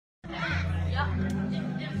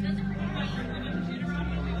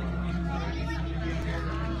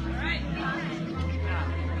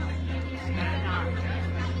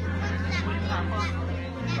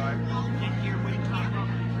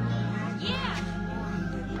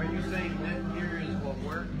Are you saying that here is what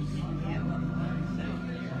works?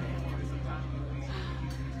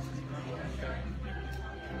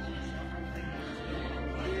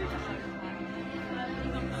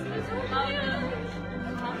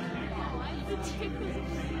 I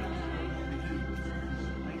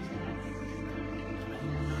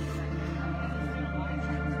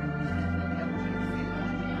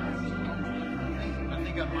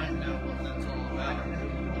think I might know what that's all about.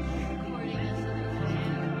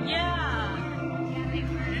 Yeah. Is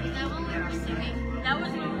that when we were singing? That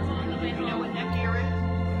was when we were on the way home. You know what neck you're in?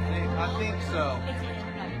 I think so.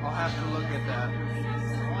 I'll have to look at that.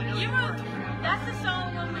 That's the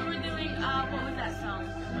song when we were doing, what was that song?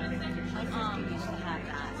 We used to have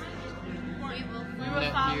that. We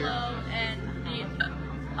will follow, and the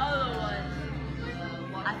other was,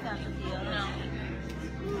 I found the deal. No.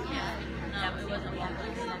 No, it wasn't one.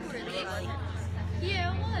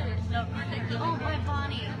 Yeah, it was. No, oh, my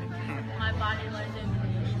body. My body was in.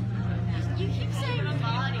 You keep saying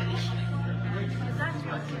body. Is that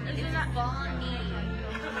what? Isn't that Bonnie?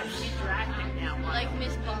 She's dracking now. Like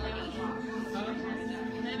Miss Bonnie.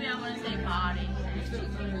 Maybe I want to say body.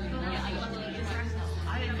 I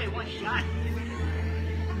didn't say one shot.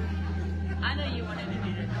 I know you wanted to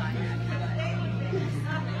do this podcast.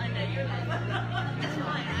 I know you did. That's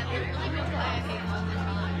fine. I really know why I hate all the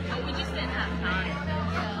time. But we just didn't have time.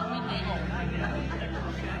 We didn't.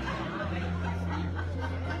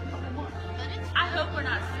 I hope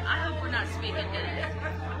we're not speaking today.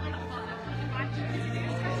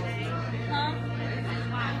 Huh?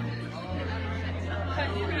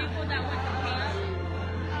 Because the people that went to camp,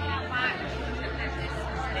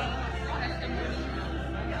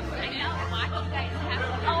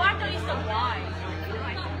 oh, I thought you said why.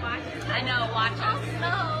 I know, watch us.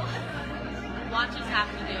 No. Watch us have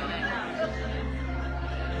to do it.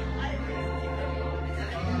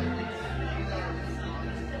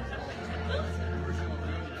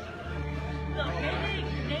 Look,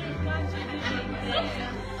 they got you doing this.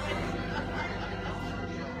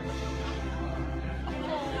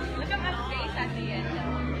 Oh, look at my face at the end.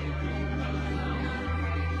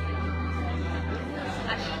 I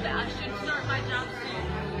should start my job soon.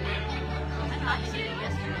 I thought you did it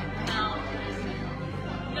yesterday.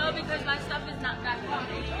 No, because my stuff is not back home. My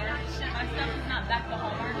stuff is not back to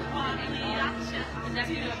home. And then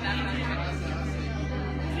we do it back home.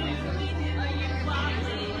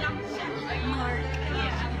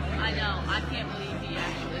 I know. I can't believe he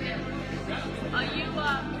actually did. Are you,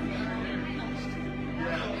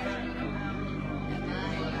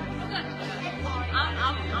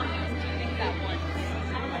 I'm doing two things at once.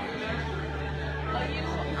 Are you,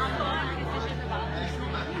 I'm going on decisions about this?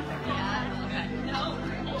 Yeah. Okay. No.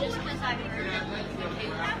 Just because I heard it with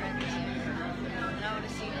Kayla read this, and I want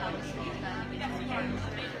to see how it's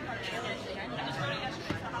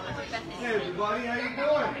Hey everybody, how you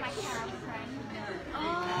doing?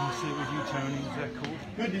 Can you see it with you, Tony? Is that cool?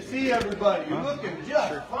 Good to see everybody. You're looking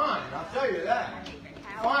just fine, I'll tell you that.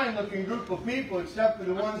 Fine looking group of people except for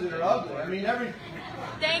the ones that are ugly. I mean,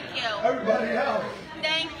 Thank you. everybody else.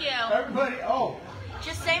 Thank you. Everybody, oh.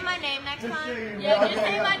 Just say my name next Just time. say- Yeah, okay, just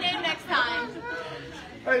say yeah. my name next time.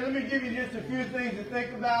 Hey, let me give you just a few things to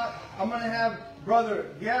think about. I'm going to have Brother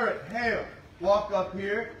Garrett Hale walk up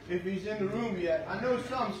here if he's in the room yet. I know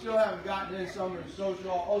some still haven't gotten in, some are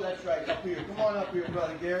social. Oh, that's right, up here. Come on up here,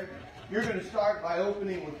 Brother Garrett. You're going to start by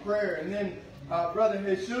opening with prayer. And then, Brother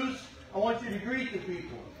Jesus, I want you to greet the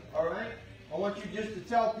people, all right? I want you just to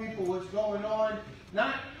tell people what's going on,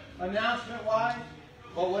 not announcement-wise,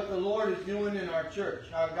 but what the Lord is doing in our church,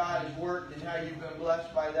 how God has worked and how you've been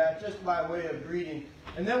blessed by that, just by way of greeting.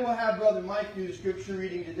 And then we'll have Brother Mike do the scripture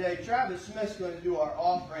reading today. Travis Smith's going to do our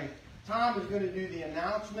offering. Tom is going to do the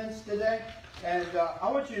announcements today. And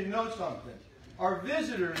I want you to know something. Our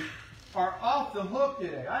visitors are off the hook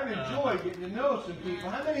today. I've enjoyed getting to know some people.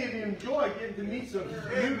 How many of you enjoyed getting to meet some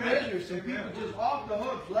new visitors, some people just off the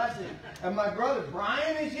hook, blessing? And my brother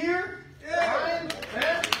Brian is here. Brian,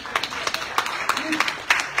 man.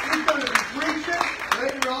 He's going to be preaching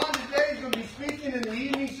later on today. He's going to be speaking in the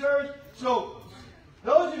evening service. So,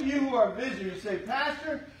 those of you who are visitors say,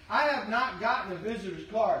 Pastor, I have not gotten a visitor's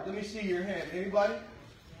card. Let me see your hand. Anybody?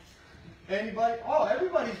 Anybody? Oh,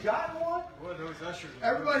 everybody's gotten one? Boy, those ushers.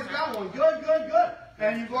 Everybody's got one. Good, good, good.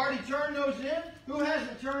 And you've already turned those in? Who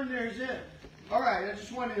hasn't turned theirs in? All right, I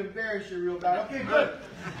just wanted to embarrass you real bad. Okay, good.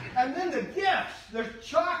 And then the gifts. There's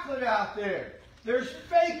chocolate out there. There's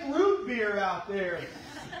fake root beer out there.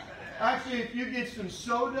 Actually, if you get some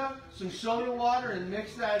soda water, and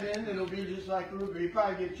mix that in, it'll be just like root beer. You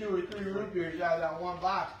probably get 2 or 3 root beers out of that one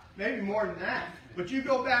box. Maybe more than that. But you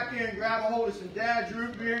go back in and grab a hold of some Dad's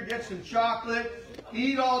root beer, get some chocolate,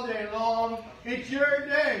 eat all day long. It's your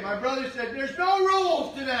day. My brother said, there's no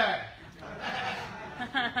rules today.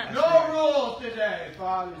 No rules today,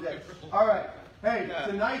 Father's Day. All right. Hey,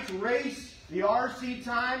 tonight's race, the RC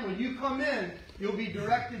time, when you come in, you'll be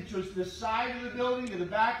directed to the side of the building, to the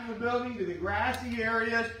back of the building, to the grassy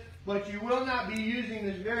areas, but you will not be using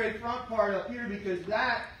this very front part up here because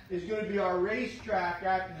that is going to be our racetrack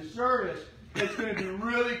after the service. It's going to be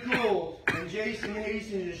really cool, and Jason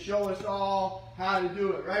Hastings to show us all how to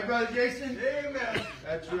do it. Right, Brother Jason? Amen.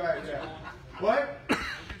 That's right, yeah. What?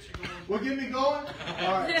 Will get me going?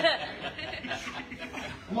 All right.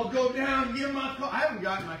 I'm going to go down and get my car. I haven't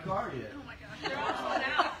gotten my car yet. Oh my gosh, they're all sold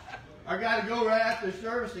out. I got to go right after the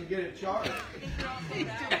service and get it charged.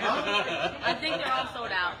 I think they're all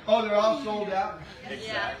sold out. Oh, they're all sold out?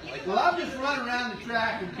 Yeah. Well, I'll just run around the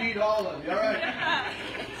track and beat all of you, all right?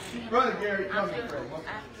 Brother Gary, come here, friend.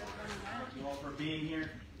 Thank you all for being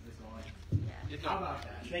here. How about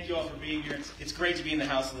that? Thank you all for being here. It's great to be in the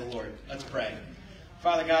house of the Lord. Let's pray.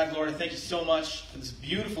 Father God, Lord, I thank you so much for this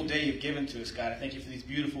beautiful day you've given to us, God. I thank you for these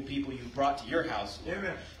beautiful people you've brought to your house, Lord.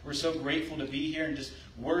 Amen. We're so grateful to be here and just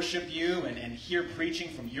worship you and hear preaching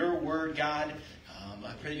from your word, God.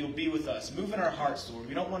 I pray that you'll be with us. Move in our hearts, Lord.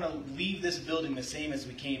 We don't want to leave this building the same as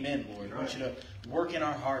we came in, Lord. We want you to work in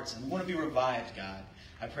our hearts, and we want to be revived, God.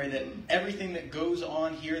 I pray that everything that goes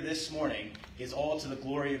on here this morning is all to the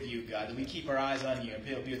glory of you, God. That we keep our eyes on you. I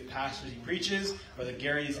pray it'll be with the pastor as he preaches, Brother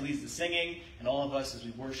Gary as leads the singing, and all of us as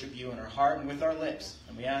we worship you in our heart and with our lips.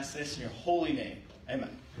 And we ask this in your holy name.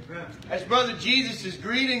 Amen. Amen. As Brother Jesus is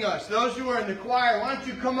greeting us, those who are in the choir, why don't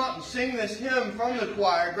you come up and sing this hymn from the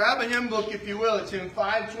choir. Grab a hymn book if you will. It's hymn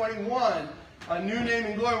 521. A New Name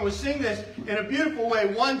and Glory. We'll sing this in a beautiful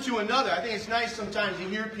way, one to another. I think it's nice sometimes to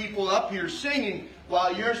hear people up here singing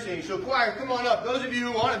while you're singing. So choir, come on up. Those of you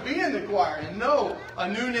who want to be in the choir and know a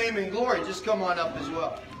new name and glory, just come on up as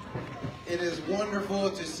well. It is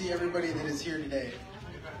wonderful to see everybody that is here today.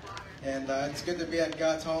 And it's good to be at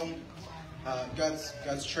God's home,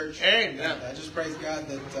 God's church. Amen. And I just praise God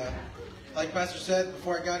that, like Pastor said,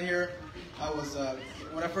 before I got here,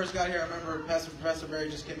 when I first got here, I remember Pastor Barry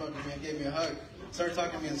just came up to me and gave me a hug. Started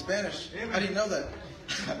talking to me in Spanish. Amen. I didn't know that.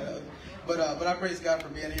 But I praise God for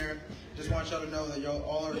being here. Just want y'all to know that y'all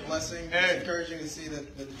all are a blessing. It's encouraging to see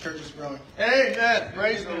that the church is growing. Amen.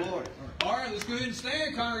 Praise the Lord. All right, let's go ahead and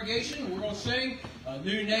stand, congregation. We're going to sing a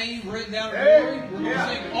new name written down in glory. We're going to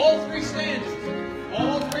sing all 3 stanzas.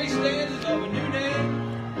 All 3 stanzas of a new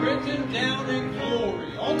name written down in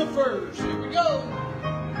glory. On the first, here we go.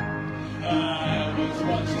 I was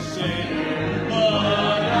once a sinner, but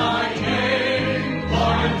I came,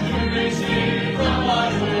 pardon to receive from my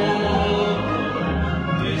Lord.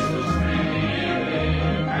 This was freely,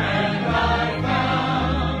 and I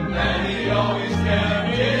found that He always kept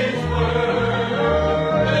His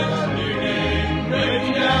word. There's a new name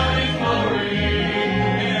written down in glory,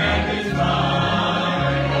 and it's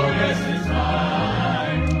mine, oh yes, it's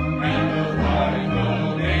mine. And the white and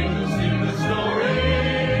gold angels sing the story.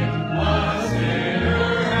 One sinner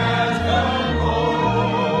has come.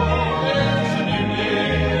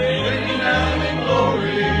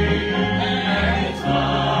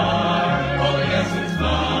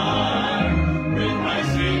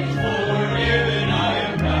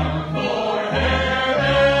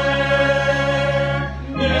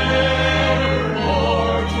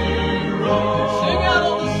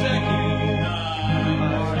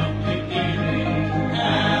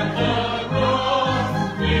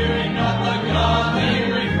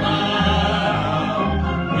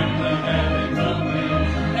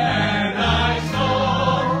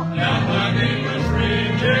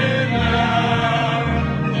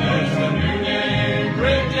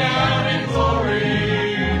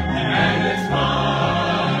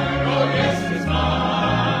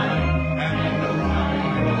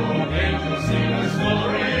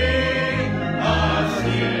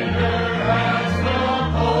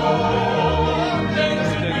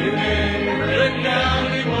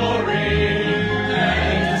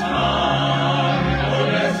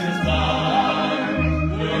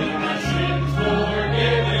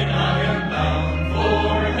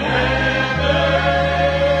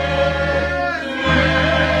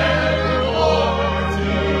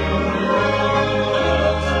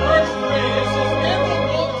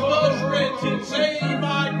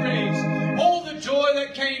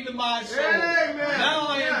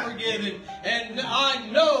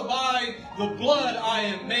 for by the blood I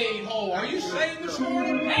am made whole. Are you saved this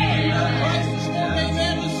morning? Amen. Christ this morning,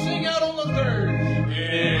 amen. Let's sing out on the third.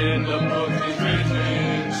 In the book is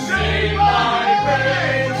written, sing my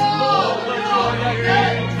praise, all the joy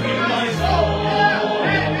that brings to my soul.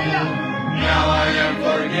 Now I am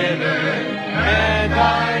forgiven, and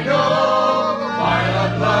I know by the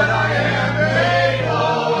blood I am made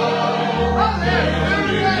whole. There's a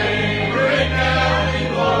new name written down in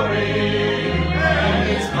glory, and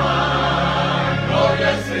it's mine. Oh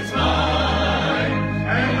yes, it's mine.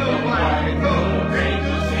 And the white robed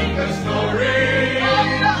angels sing the story.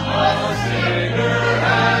 A sinner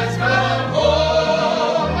has come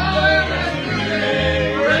home. There's a new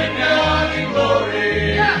name written down in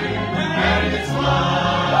glory, and it's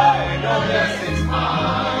mine. Oh yes, it's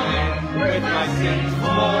mine. With my sins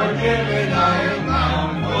forgiven, I am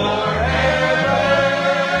bound forever,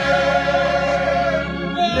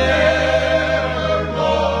 never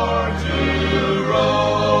more to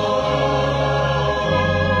roam.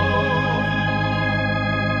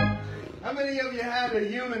 How many of you had a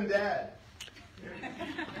human dad?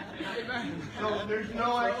 So there's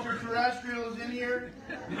no extraterrestrials in here?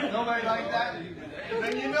 Nobody like that?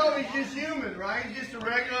 Then you know he's just human, right? He's just a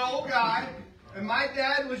regular old guy. And my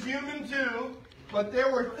dad was human too, but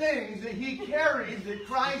there were things that he carried that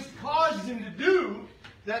Christ caused him to do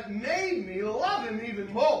that made me love him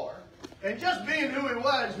even more. And just being who he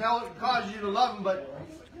was, now it caused you to love him, but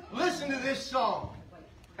listen to this song.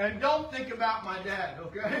 And don't think about my dad,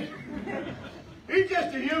 okay? He's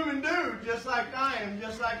just a human dude, just like I am,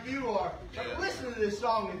 just like you are. But listen to this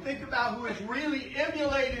song and think about who is really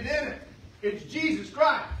emulated in it. It's Jesus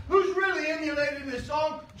Christ. Who's really emulated in this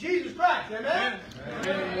song? Jesus Christ. Amen?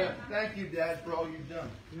 Amen. Thank you, Dad, for all you've done.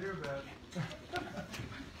 You're bad.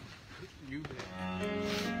 You bet.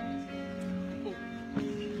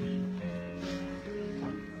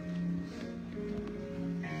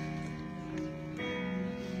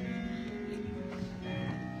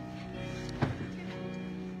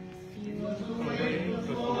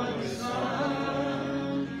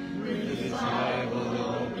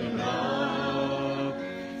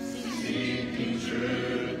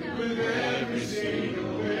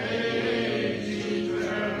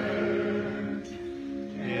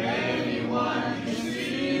 Anyone can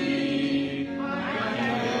see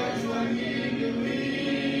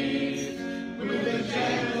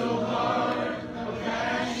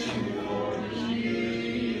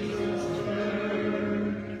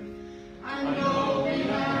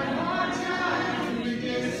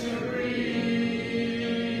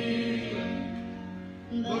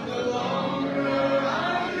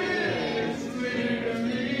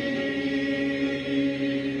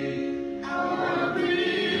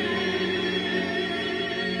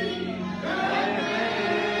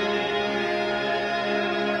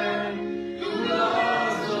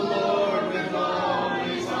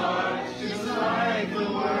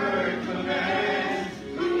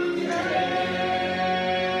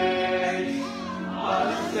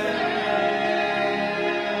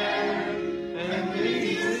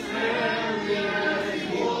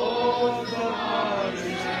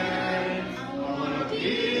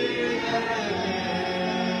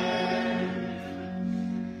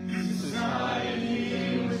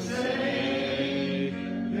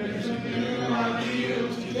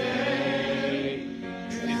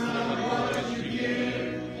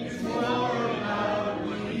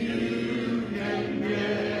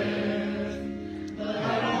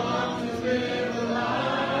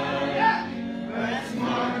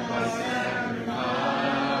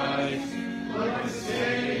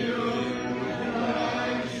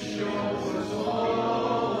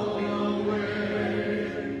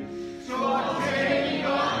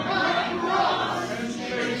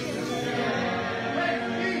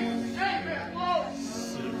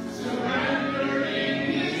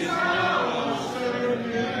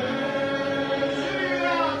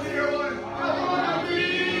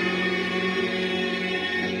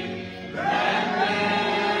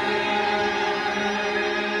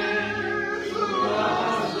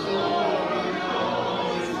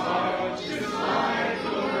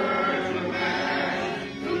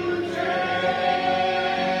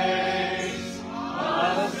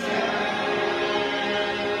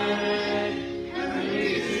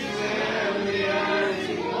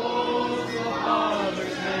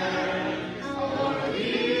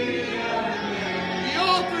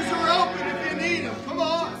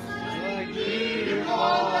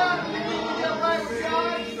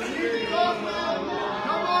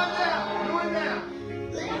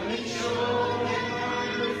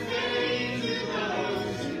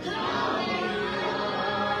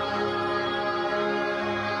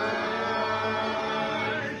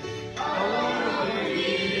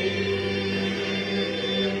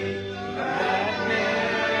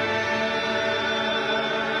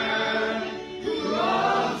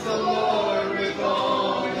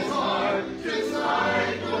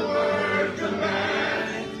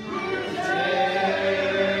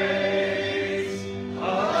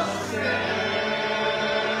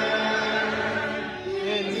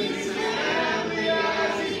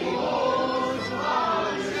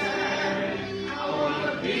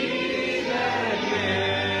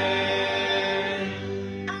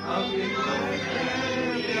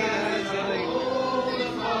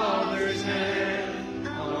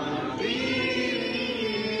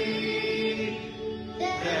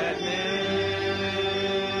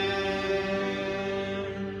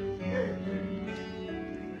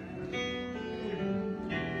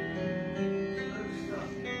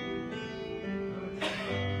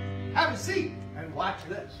watch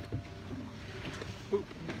this.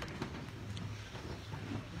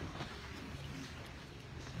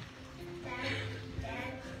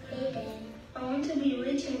 I want to be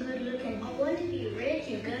rich and good looking. I want to be rich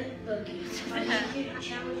and good looking. I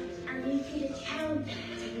need you to challenge me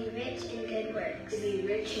to be rich and good works. To be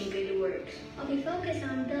rich and good works. I'll be focused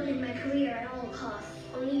on building my career at all costs.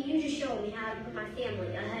 I'll need you to show me how to put my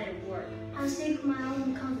family ahead of work. I'll seek my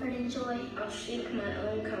own comfort and joy. I'll seek my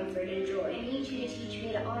own comfort and joy. I need you to teach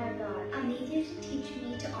me to honor God. I need you to teach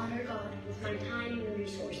me to honor God with my time and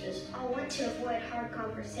resources. I want to avoid hard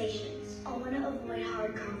conversations. I want to avoid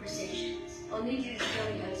hard conversations. I'll need you to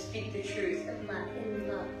show me how to speak the truth of love in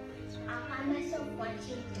love. I'll find myself wanting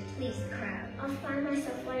to please the crowd. I'll find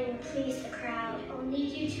myself wanting to please the crowd. I'll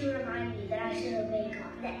need you to remind me that I should obey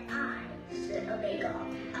God. That I should obey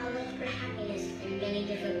God. I'll look for happiness in many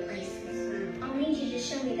different places. I'll need you to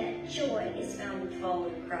show me that joy is found in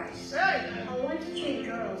following Christ. I want to treat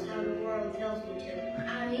girls how the world tells me to.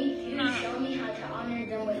 I need you to show me how to honor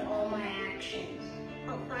them with all my actions.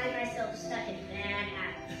 I'll find myself stuck in bad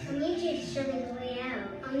habits. I need you to show me the way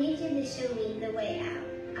out. I need you to show me the way out.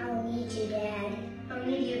 I'll need you, Dad. I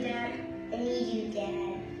need you, Dad. I need you,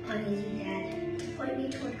 Dad. I need you, Dad. To point me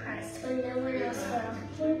toward Christ when no one else will.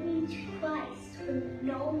 Point me to Christ when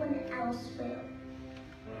no one else will.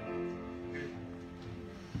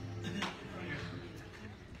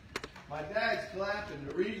 My dad's clapping.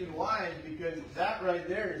 The reason why is because that right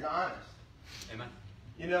there is honest. Amen.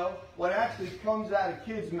 You know, what actually comes out of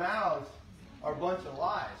kids' mouths are a bunch of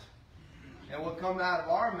lies. And what comes out of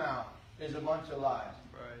our mouth is a bunch of lies.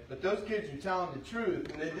 Right. But those kids are telling the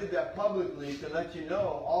truth, and they did that publicly to let you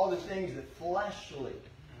know all the things that fleshly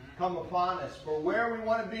come upon us. For where we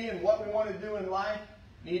want to be and what we want to do in life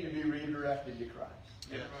need to be redirected to Christ.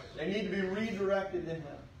 Yeah. They need to be redirected to Him.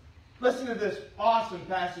 Listen to this awesome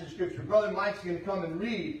passage of Scripture. Brother Mike's going to come and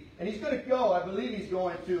read, and he's going to go, I believe he's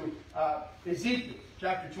going to Ezekiel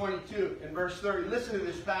chapter 22 and verse 30. Listen to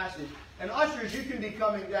this passage. And ushers, you can be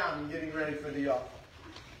coming down and getting ready for the offering.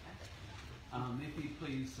 If you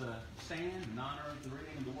please stand in honor of the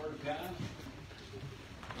reading of the Word of God.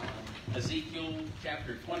 Ezekiel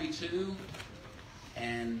chapter 22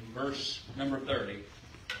 and verse number 30.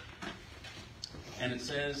 And it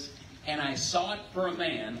says, "And I sought for a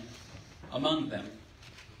man among them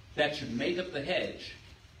that should make up the hedge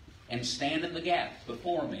and stand in the gap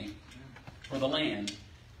before me for the land,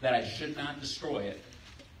 that I should not destroy it.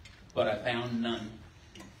 But I found none."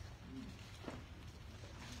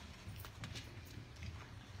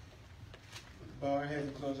 Bow our heads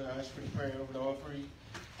and close our eyes for the prayer over the offering.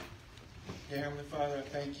 Dear Heavenly Father, I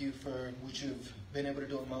thank you for what you've been able to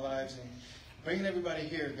do in my lives and bringing everybody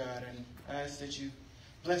here, God. And I ask that you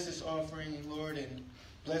bless this offering, Lord, and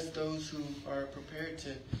bless those who are prepared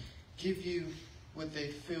to give you what they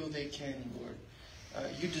feel they can, Lord.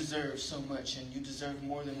 You deserve so much, and you deserve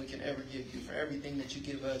more than we can ever give you. For everything that you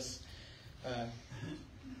give us,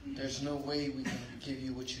 there's no way we can give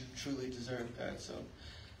you what you truly deserve, God. So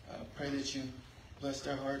pray that you bless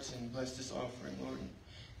their hearts and bless this offering, Lord. In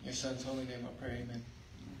your Son's holy name I pray, amen.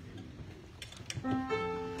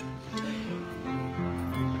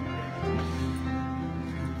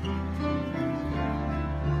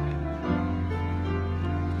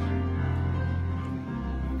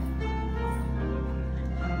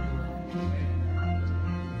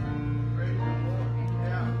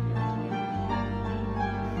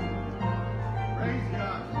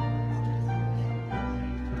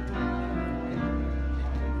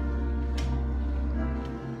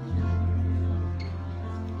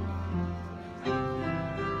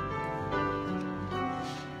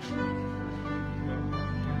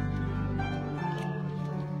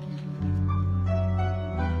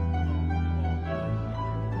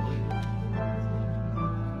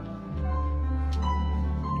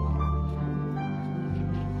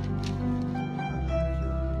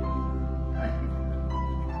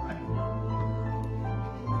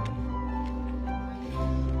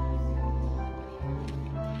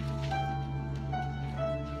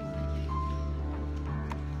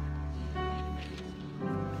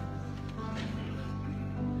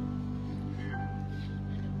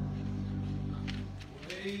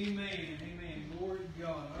 Amen. Amen. Glory to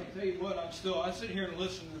God. I tell you what, I sit here and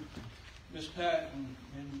listen to Miss Pat and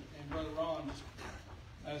Brother Ron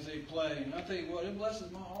as they play, and I tell you what, it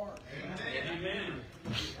blesses my heart. Amen.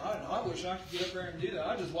 I wish I could get up there and do that.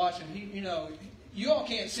 I just watch him. you all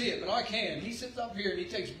can't see it, but I can. He sits up here and he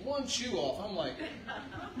takes one shoe off. I'm like,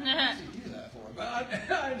 what's he do that for? But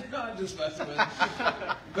I just messing with him.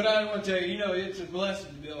 But I want to tell you, it's a blessing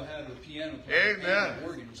to be able to have the piano player and the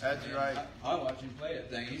organ. That's right. I watch him play that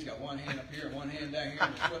thing. He's got one hand up here and one hand down here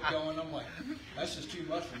and his foot going. I'm like, that's just too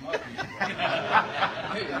much for my people.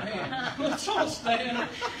 Hey, man, let's all stand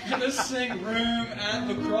and let's sing Room at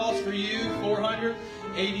the Cross for You,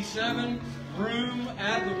 487. Room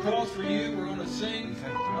at the Cross for You. We're going to sing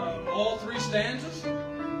all three stanzas of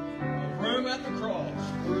Room at the Cross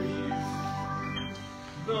for You.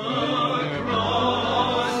 The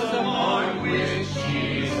cross upon which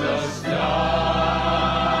Jesus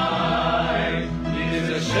died is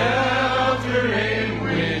a shelter in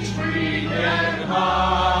which we can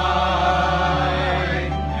hide,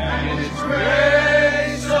 and its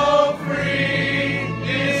grace so free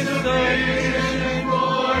is sufficient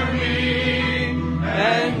for me,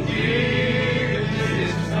 and gives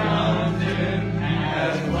its fountain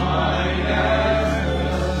as wide as the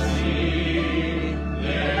sea.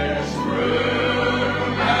 There's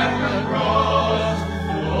room at the cross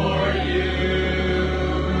for you.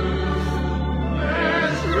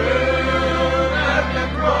 There's room at the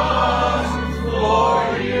cross for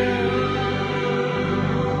you.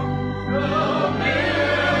 The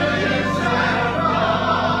millions have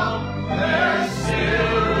found there's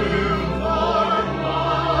still room for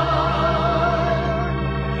one.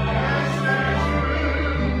 Yes, there's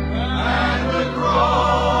room at the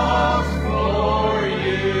cross for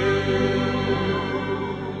you.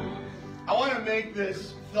 I want to make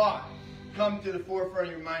this thought come to the forefront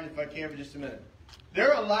of your mind if I can for just a minute.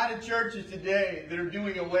 There are a lot of churches today that are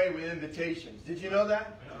doing away with invitations. Did you know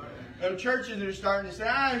that? There are churches that are starting to say,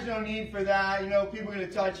 there's no need for that. People are going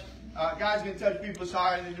to touch, God's going to touch people's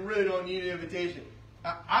hearts and they really don't need an invitation.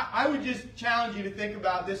 I would just challenge you to think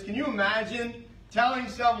about this. Can you imagine telling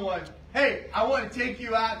someone, hey, I want to take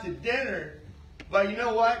you out to dinner, but you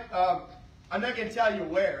know what? I'm not going to tell you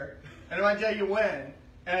where, and I'm going to tell you when.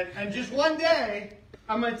 And just one day,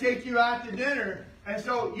 I'm going to take you out to dinner. And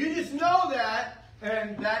so you just know that,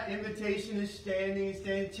 and that invitation is standing.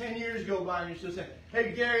 10 years go by, and you're still saying,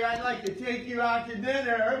 hey, Gary, I'd like to take you out to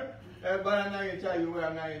dinner, but I'm not going to tell you where.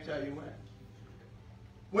 I'm not going to tell you when.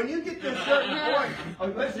 When you get to a certain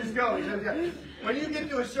point, let's just go. When you get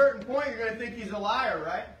to a certain point, you're going to think he's a liar,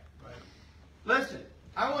 right? Listen,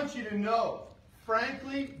 I want you to know,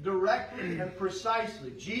 frankly, directly, and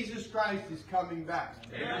precisely, Jesus Christ is coming back.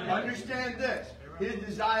 Understand this. His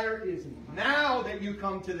desire is now that you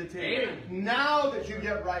come to the table. Now that you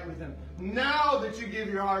get right with Him. Now that you give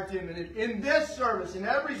your heart to Him. And in this service, in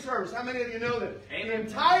every service, how many of you know that? The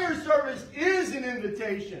entire service is an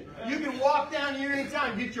invitation. You can walk down here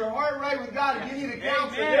anytime, get your heart right with God. If you need a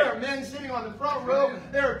counselor, there are men sitting on the front row.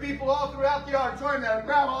 There are people all throughout the auditorium that will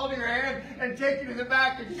grab hold of your hand and take you to the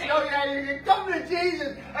back and show you how you can come to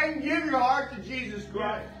Jesus and give your heart to Jesus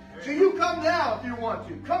Christ. So you come now if you want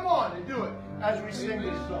to. Come on and do it as we sing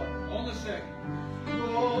this song. On the second.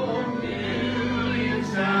 Oh,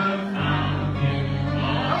 millions have found Him.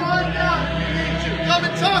 Come on down if you need to. Come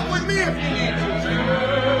and talk with me if you need to.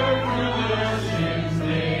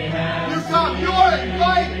 You come. You are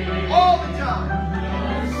invited all the time.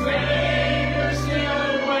 Savior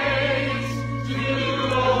still waits to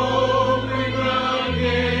open the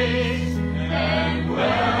gates and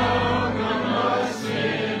welcome a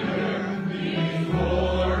sinner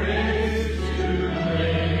before it's too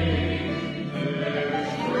late.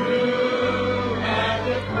 There's room at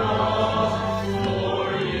the cross for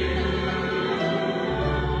you.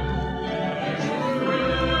 There's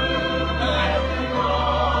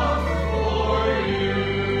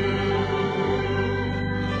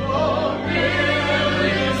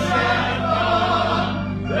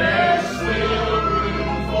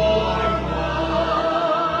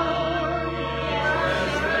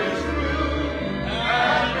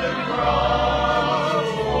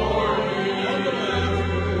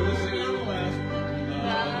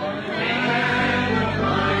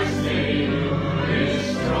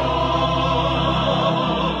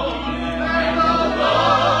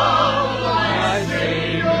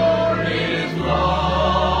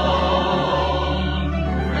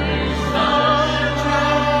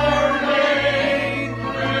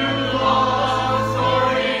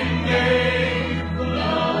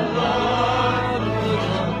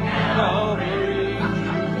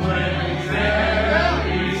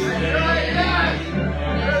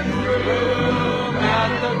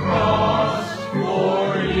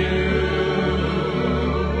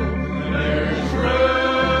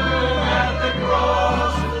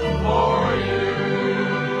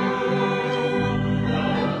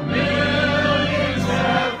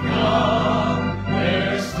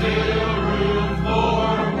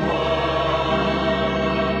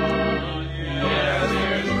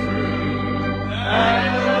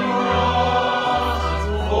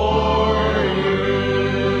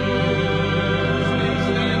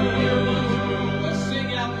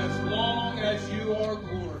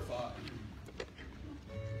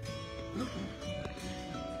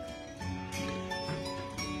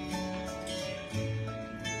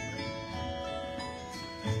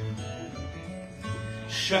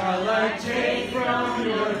Shall I take from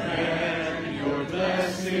your hand your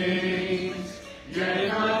blessings, yet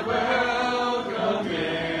not welcome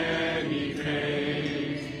any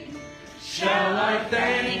pain? Shall I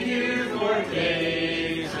thank you for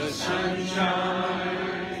days of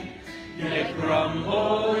sunshine, yet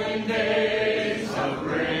grumble in days of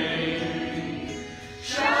rain?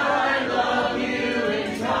 Shall I love you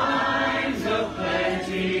in times of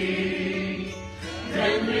plenty,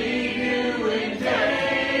 then leave you in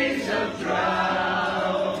days of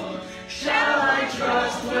drought? Shall I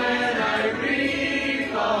trust when I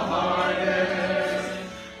reap the harvest,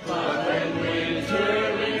 but when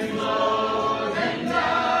winter is low and down?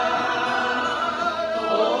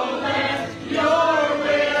 Oh, let your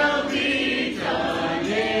will be done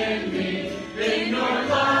in me, in your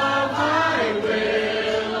love I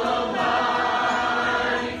will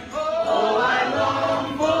abide. Oh, I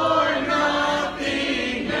long for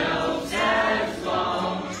nothing else as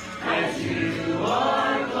long as you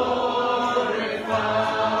are glorified.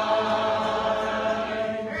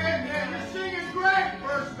 Man, you're singing great,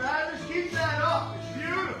 First Baptist. Keep that up. It's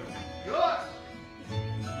beautiful. Good.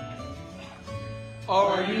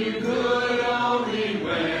 Are you good only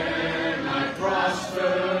when I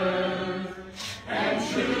prosper, and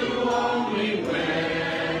true only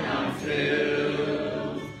when I'm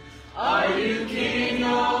filled? Are you king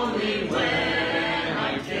only when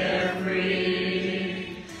I'm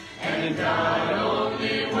carefree, and God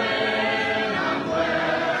only when I'm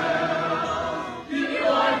well? You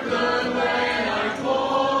are good when I'm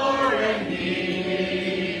poor and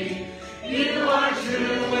needy. You are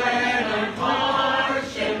true when I'm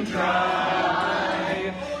parched and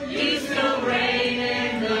dry. You still reign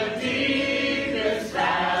in the deepest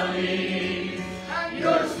valley.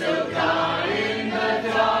 You're still God in the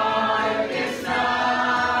darkest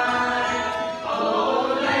night.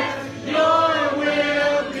 Oh, let your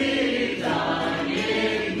will be done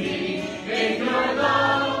in me. In your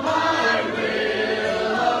love I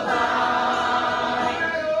will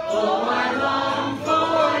abide. Oh, I long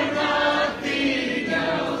for nothing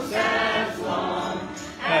else as long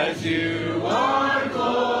as you are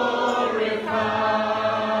glorified.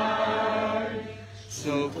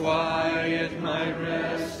 So quiet my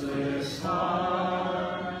restless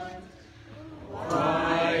heart.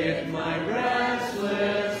 Quiet my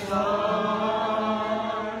restless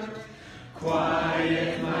heart.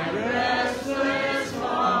 Quiet my restless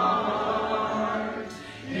heart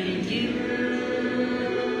in you.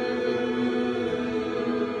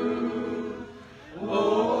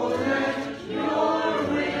 Oh, let your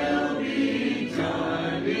will be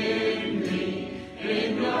done in me.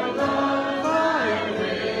 In your love I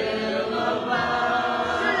will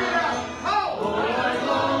abide. Oh, I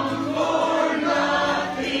long for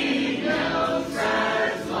nothing else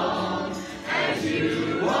as long as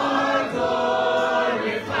you are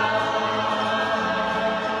glorified.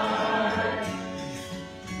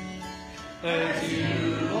 As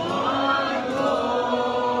you are glorified.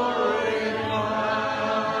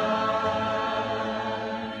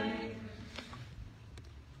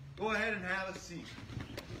 Go ahead and have a seat.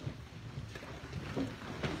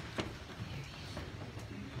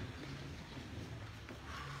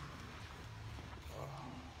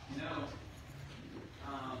 You know, I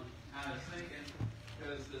was thinking,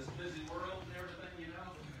 because this busy world and everything, you know,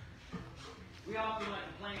 we often like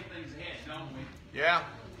to plan things ahead, don't we? Yeah.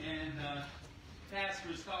 And Pastor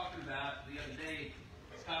was talking about the other day,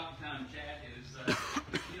 Coffee Time Chat is,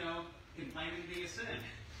 you know, complaining be a sin.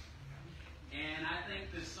 And I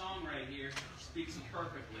think this song right here speaks it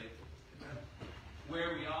perfectly,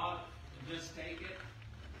 where we ought to just take it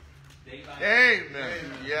day by day.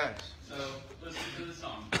 Amen. Yes. So listen to the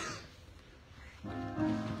song.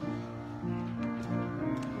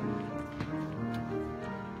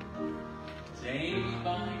 Day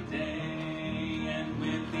by day, and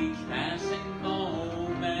with each passing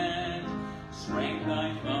moment, strength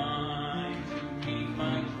I find to meet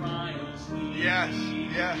my trials here. Yes.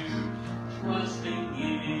 Yes. Trusting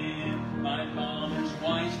in my Father's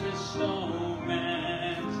wise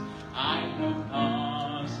bestowment, I've no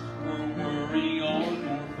cause for worry or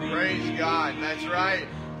for fear. Praise God. That's right.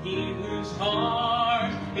 He whose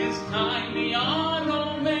heart is kind beyond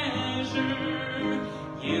all measure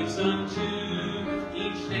gives unto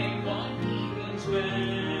each day what he needs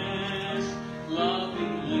best.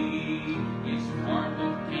 Lovingly, his heart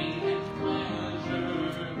of pain and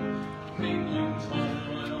pleasure, mingling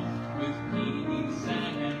toil with peace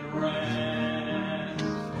and rest.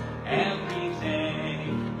 Every day,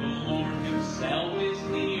 the Lord himself is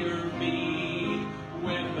near me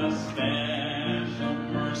with a special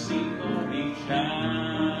mercy for each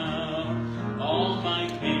child. All my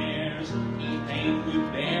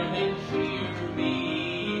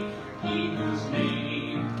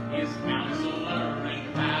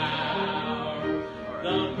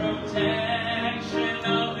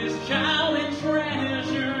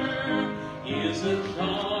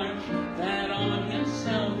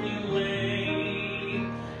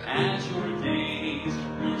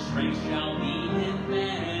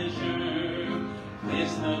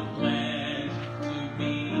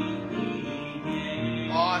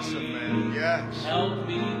awesome, man. Yes. Help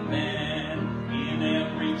me then in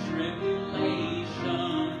every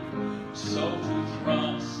tribulation, so to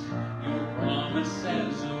trust your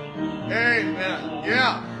promises, O Lord. Amen.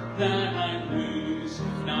 Yeah. That I lose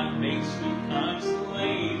not basely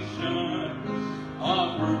consolation,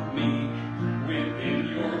 offered me within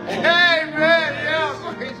your holy Amen. presence.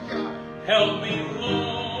 Yeah. Praise God. Help me,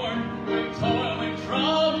 Lord, when toil and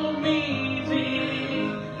trouble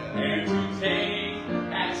meeting, and to take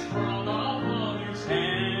as from a mother's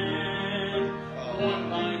hand, one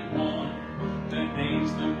by one, the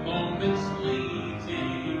days, the moments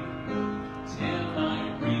fleeting, till I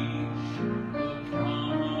reach the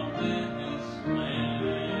promised land.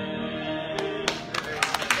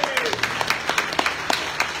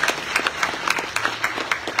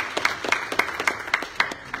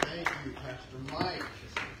 Thank you, Pastor Mike.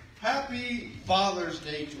 Happy Father's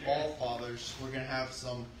Day to all fathers. We're going to have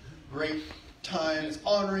some great times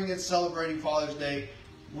honoring and celebrating Father's Day.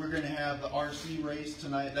 We're going to have the RC race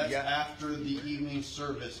tonight. That's after the evening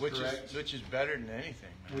service, correct? Which is better than anything,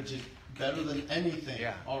 man. Which is better than anything.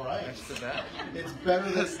 Yeah. All right. That's the best. It's better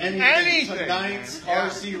than anything. Tonight's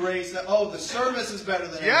RC race. Oh, the service is better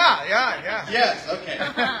than anything. Yeah. Yes, okay.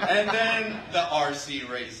 And then the RC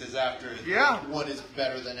race is after what is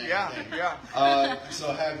better than anything. Yeah.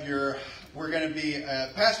 So we're going to be,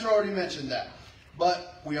 Pastor already mentioned that.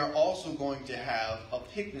 But we are also going to have a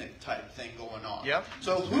picnic type thing going on. Yep.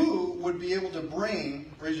 So who would be able to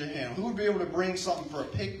bring, raise your hand, who would be able to bring something for a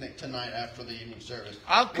picnic tonight after the evening service?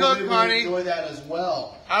 I'll cook, we'll honey. Enjoy that as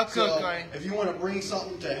well. I'll cook, honey. If you want to bring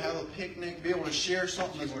something to have a picnic, be able to share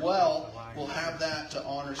something as well, we'll have that to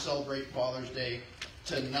honor, celebrate Father's Day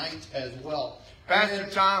tonight as well. Pastor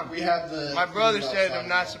Tom, we have my brother said I'm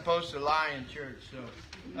not supposed to lie in church, so...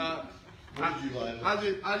 What did you lie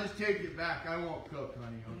about? I'll just take it back. I won't cook,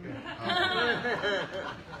 honey, okay?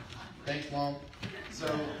 Thanks, Mom. So,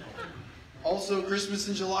 also, Christmas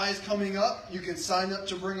in July is coming up. You can sign up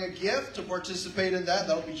to bring a gift to participate in that.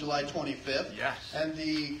 That'll be July 25th. Yes. And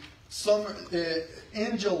the summer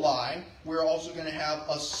in July, we're also going to have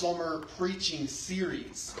a summer preaching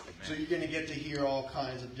series. So you're going to get to hear all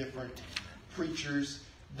kinds of different preachers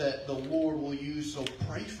that the Lord will use. So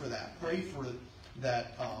pray for that. Pray for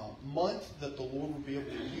that month that the Lord will be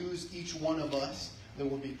able to use each one of us that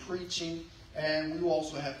will be preaching. And we will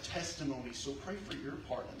also have testimonies. So pray for your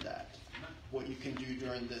part in that, what you can do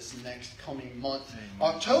during this next coming month. Amen.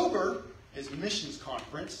 October is Missions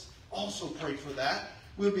Conference. Also pray for that.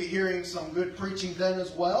 We'll be hearing some good preaching then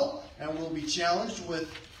as well. And we'll be challenged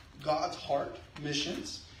with God's heart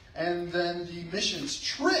missions. And then the missions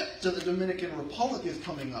trip to the Dominican Republic is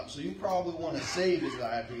coming up. So you probably want to save is the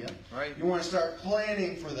idea. Right. You want to start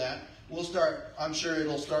planning for that. We'll start, I'm sure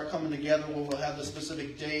it'll start coming together. We'll have the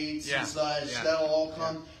specific dates and such. That'll all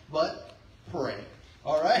come. But pray.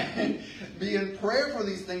 All right? Be in prayer for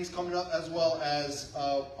these things coming up, as well as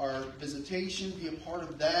our visitation. Be a part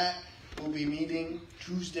of that. We'll be meeting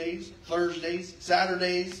Tuesdays, Thursdays,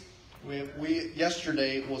 Saturdays.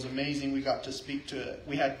 Yesterday was amazing. We got to speak to,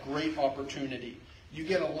 we had great opportunity. You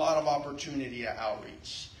get a lot of opportunity at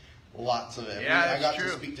outreach. Lots of it. Yeah, I got true.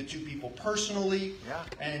 to speak to 2 people personally. Yeah.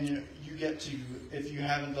 And you get to, if you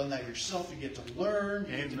haven't done that yourself, you get to learn.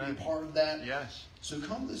 You get to be a part of that. Yes. So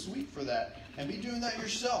come this week for that. And be doing that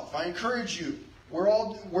yourself. I encourage you.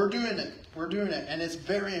 We're doing it. We're doing it. And it's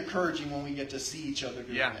very encouraging when we get to see each other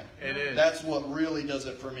doing it. It is. That's what really does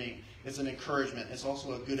it for me. It's an encouragement. It's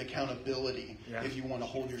also a good accountability if you want to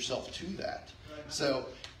hold yourself to that. So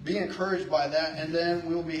be encouraged by that. And then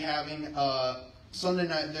we'll be having Sunday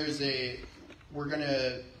night. We're going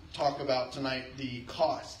to talk about tonight the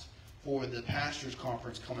cost for the pastors'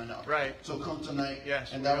 conference coming up. Right. So come tonight.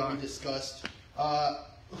 Yes, and that will be discussed.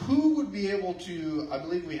 Who would be able to? I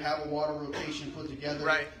believe we have a water rotation put together.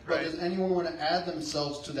 Right. But does anyone want to add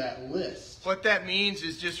themselves to that list? What that means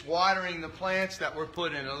is just watering the plants that were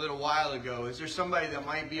put in a little while ago. Is there somebody that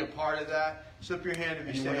might be a part of that? Slip your hand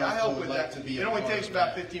if you say, I help with that. It only takes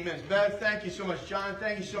about 15 minutes. Bev, thank you so much. John,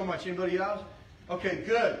 thank you so much. Anybody else? Okay,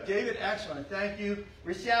 good. David, excellent. Thank you.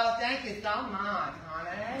 Rochelle, thank you so much,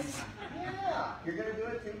 honey. Yeah. You're going to do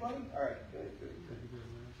it too, buddy? All right, good.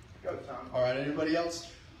 Go, Tom. All right, anybody else?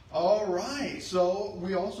 All right, so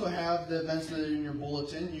we also have the events that are in your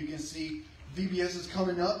bulletin. You can see VBS is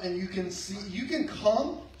coming up, and you can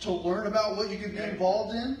come to learn about what you can be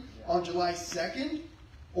involved in on July 2nd.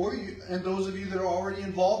 And those of you that are already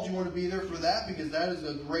involved, you want to be there for that, because that is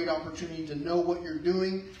a great opportunity to know what you're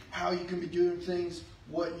doing, how you can be doing things,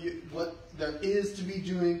 what there is to be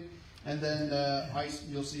doing. And then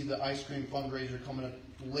you'll see the ice cream fundraiser coming up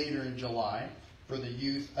later in July for the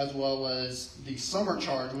youth, as well as the summer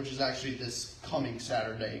charge, which is actually this coming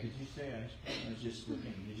Saturday. Did you say ice cream? I was just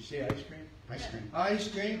looking. Did you say ice cream? Ice cream. Ice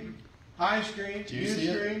cream. Ice cream. Do you see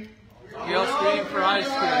it? Yell scream for ice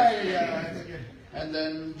cream. Yeah, that's good. And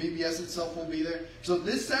then VBS itself will be there. So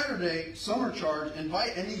this Saturday, summer charge,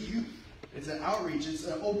 invite any youth. It's an outreach. It's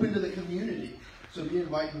open to the community. So be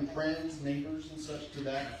inviting friends, neighbors, and such to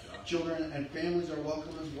that. Children and families are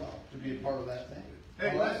welcome as well to be a part of that thing.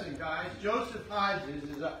 Hey, listen, guys. Joseph Hodges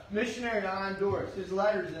is a missionary to Honduras. His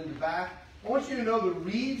letter's in the back. I want you to know the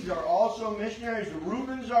Reeds are also missionaries. The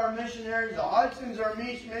Rubens are missionaries. The Hudsons are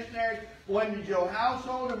missionaries. Wendy Joe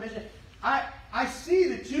Household are missionaries. I see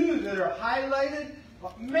the two that are highlighted,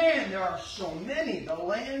 but man, there are so many. The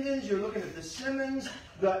Landons, you're looking at the Simmons,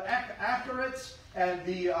 the Ackerets, and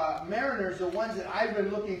the Mariners, the ones that I've been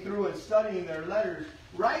looking through and studying their letters,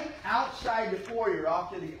 right outside the foyer,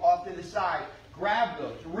 off to the side. Grab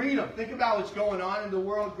those. Read them. Think about what's going on in the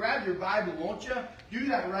world. Grab your Bible, won't you? Do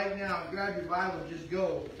that right now. Grab your Bible and just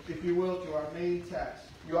go, if you will, to our main text.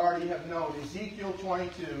 You already have known Ezekiel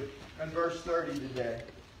 22 and verse 30 today.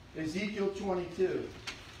 Ezekiel 22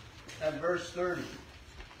 and verse 30.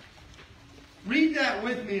 Read that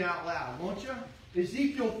with me out loud, won't you?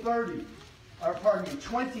 Ezekiel 22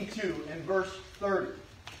 and verse 30.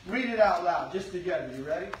 Read it out loud, just together. You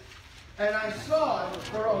ready? And I sought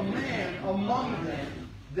for a man among them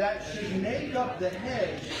that should make up the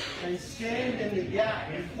hedge and stand in the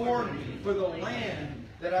gap before me for the land,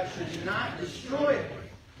 that I should not destroy it.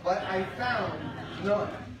 But I found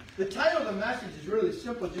none. The title of the message is really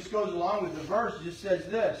simple. It just goes along with the verse. It just says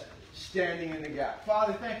this: standing in the gap.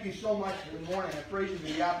 Father, thank you so much for the morning. I praise you for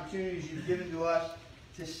the opportunities you've given to us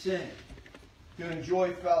to sing, to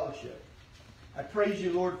enjoy fellowship. I praise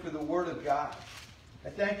you, Lord, for the Word of God. I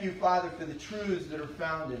thank you, Father, for the truths that are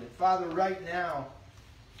found in it. Father, right now,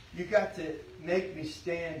 you got to make me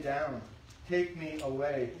stand down, take me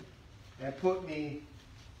away, and put me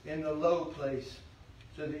in the low place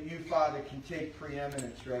so that you, Father, can take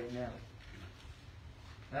preeminence right now.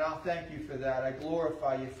 And I'll thank you for that. I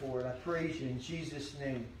glorify you for it. I praise you in Jesus'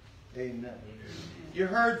 name. Amen. You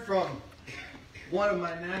heard from one of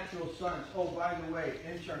my natural sons. Oh, by the way,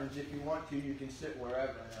 interns, if you want to, you can sit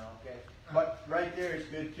wherever now, okay? But right there is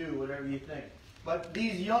good too, whatever you think. But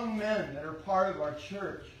these young men that are part of our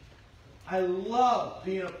church, I love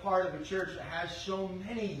being a part of a church that has so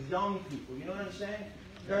many young people. You know what I'm saying?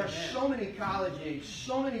 There are so many college age,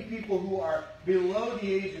 so many people who are below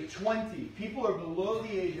the age of 20. People are below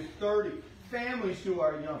the age of 30. Families who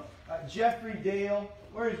are young. Jeffrey Dale.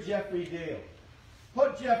 Where is Jeffrey Dale?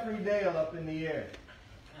 Put Jeffrey Dale up in the air.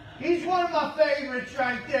 He's one of my favorites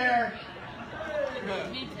right there.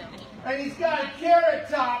 Me too. And he's got a carrot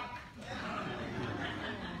top.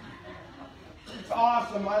 It's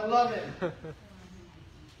awesome. I love it.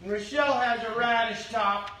 And Rochelle has a radish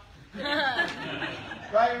top.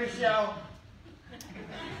 Right, Rochelle?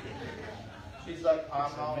 She's like,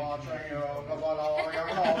 I'm not watching you.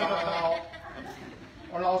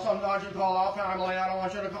 Or sometimes you call out family. I don't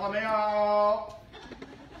want you to call me out.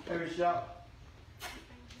 Hey, Rochelle.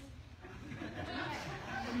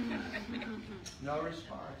 No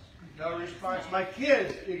response. No response. My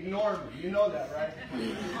kids ignore me. You know that, right?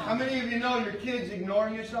 How many of you know your kids ignore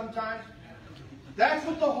you sometimes? That's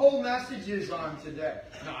what the whole message is on today.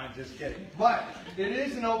 No, I'm just kidding. But it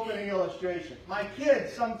is an opening illustration. My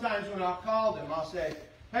kids, sometimes when I'll call them, I'll say,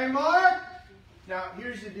 hey, Mark. Now,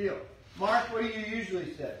 here's the deal. Mark, what do you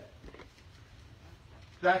usually say?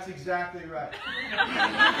 That's exactly right.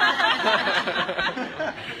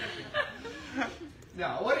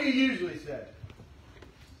 Now, what do you usually say?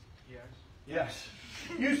 Yes. Yes.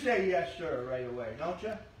 You say yes, sir, right away, don't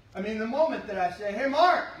you? I mean, the moment that I say, hey,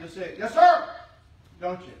 Mark, you'll say, yes, sir,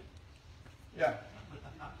 don't you? Yeah.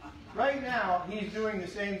 Right now, he's doing the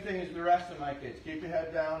same thing as the rest of my kids. Keep your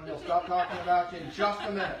head down. He'll stop talking about you in just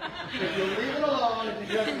a minute. If you leave it alone,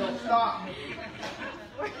 he'll stop.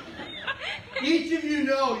 Each of you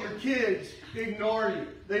know your kids ignore you.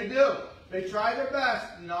 They do. They try their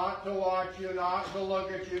best not to watch you, not to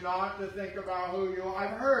look at you, not to think about who you are.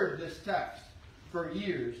 I've heard this text for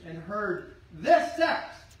years and heard this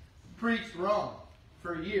text preached wrong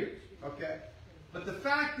for years, okay? But the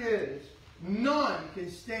fact is, none can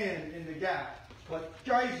stand in the gap but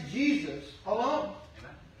Christ Jesus alone.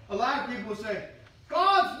 Amen. A lot of people say,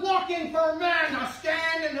 God's looking for a man to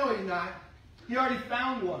stand, and no, he's not. He already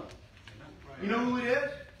found one. You know who it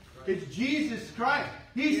is? It's Jesus Christ.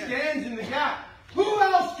 He stands in the gap. Who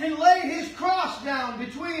else can lay his cross down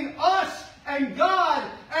between us and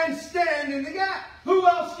God and stand in the gap? Who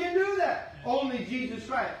else can do that? Only Jesus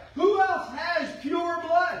Christ. Who else has pure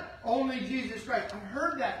blood? Only Jesus Christ. I've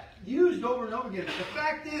heard that used over and over again. The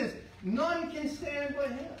fact is, none can stand but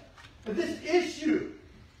Him. But this issue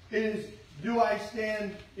is, do I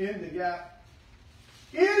stand in the gap?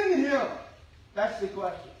 In Him. That's the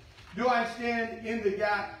question. Do I stand in the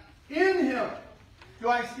gap in Him? Do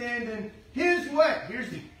I stand in His way? Here's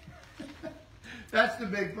the... That's the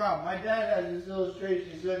big problem. My dad has this illustration.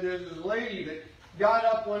 He said there's this lady that got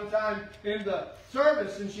up one time in the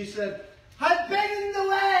service and she said, I've been in the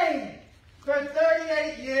way for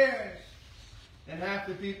 38 years. And half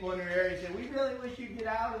the people in her area said, we really wish you'd get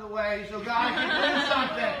out of the way so God can do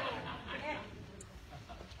something.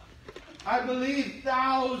 I believe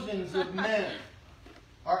thousands of men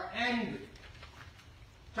are angry.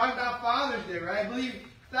 Talk about Father's Day, right? I believe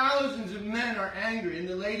thousands of men are angry. And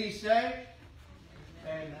the ladies say,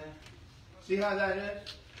 Amen. See how that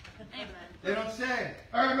is? Amen. They don't say,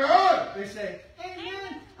 Amen. They say,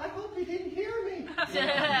 Amen. I hope you didn't hear me.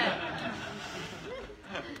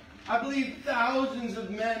 I believe thousands of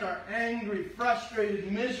men are angry,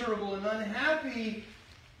 frustrated, miserable, and unhappy,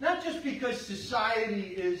 not just because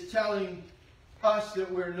society is telling us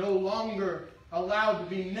that we're no longer allowed to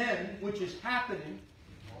be men, which is happening.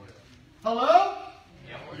 Hello?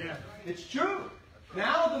 Yeah. It's true.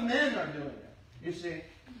 Now the men are doing it. You see,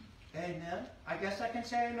 amen. I guess I can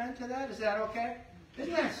say amen to that. Is that okay?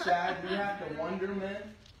 Isn't that sad that you have to wonder, men?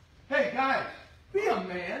 Hey, guys, be a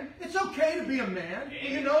man. It's okay to be a man.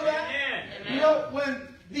 You know that? Amen. You know, when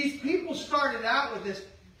these people started out with this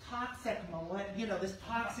toxic, this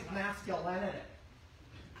toxic masculinity.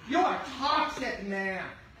 You're a toxic man.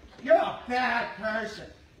 You're a bad person.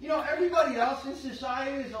 You know, everybody else in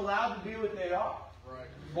society is allowed to be what they are. Right.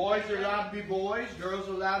 Boys are allowed to be boys. Girls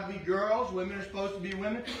are allowed to be girls. Women are supposed to be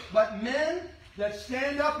women. But men that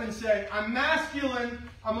stand up and say, I'm masculine,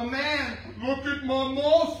 I'm a man, look at my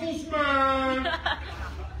muscles, man.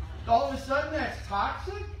 All of a sudden that's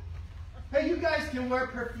toxic? Hey, you guys can wear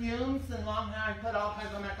perfumes and long hair and put all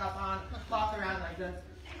kinds of makeup on, walk around like this.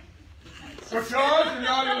 But guys are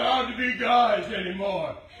not allowed to be guys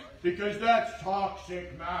anymore because that's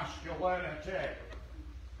toxic masculinity.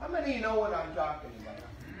 How many of you know what I'm talking about?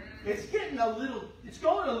 It's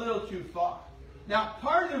going a little too far. Now,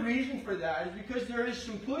 part of the reason for that is because there is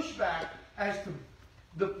some pushback as to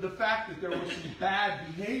the fact that there was some bad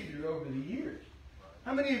behavior over the years.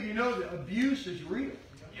 How many of you know that abuse is real?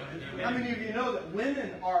 How many of you know that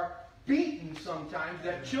women are beaten sometimes,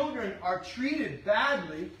 that children are treated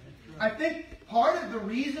badly? I think part of the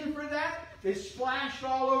reason for that is splashed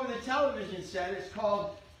all over the television set. It's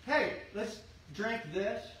called, hey, let's drink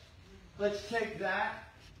this. Let's take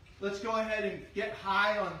that. Let's go ahead and get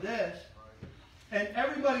high on this. And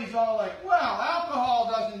everybody's all like, well, alcohol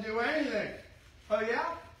doesn't do anything. Oh,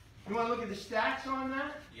 yeah? You want to look at the stats on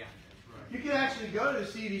that? Yeah, that's right. You can actually go to the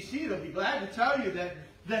CDC. They'll be glad to tell you that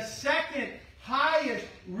the second highest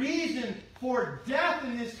reason for death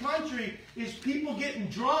in this country is people getting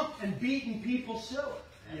drunk and beating people silly.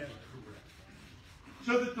 Yeah.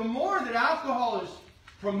 So that the more that alcohol is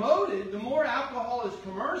promoted, the more alcohol is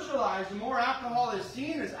commercialized, the more alcohol is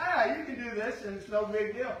seen as, you can do this and it's no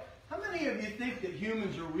big deal. How many of you think that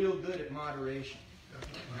humans are real good at moderation?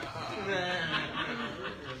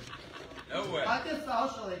 No way. I just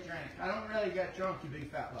socially drink. I don't really get drunk, you big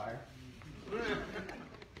fat liar.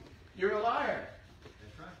 You're a liar.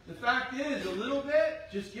 The fact is, a little bit,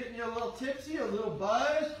 just getting you a little tipsy, a little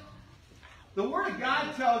buzz. The Word of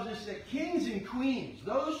God tells us that kings and queens,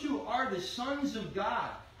 those who are the sons of God,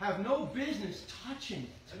 have no business touching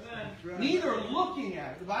it. Amen. Neither looking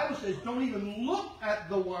at it. The Bible says don't even look at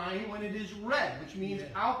the wine when it is red, which means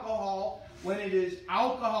alcohol, when it is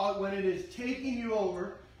alcoholic, when it is taking you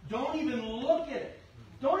over. Don't even look at it.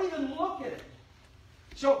 Don't even look at it.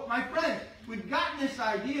 So, my friends, we've gotten this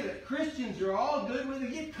idea that Christians are all good with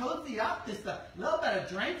it. Get cozy up, just a little bit of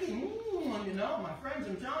drinking. You know, my friends,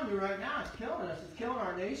 I'm telling you right now, it's killing us. It's killing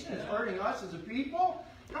our nation. It's hurting us as a people.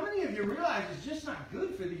 How many of you realize it's just not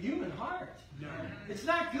good for the human heart? No. It's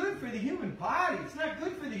not good for the human body. It's not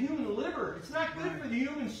good for the human liver. It's not good for the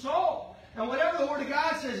human soul. And whatever the Word of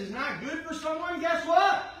God says is not good for someone, guess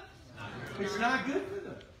what? It's not good for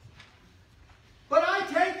them. But I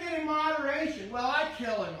take it in moderation. Well, I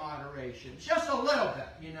kill in moderation. Just a little bit,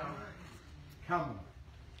 you know. Come on.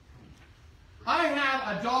 I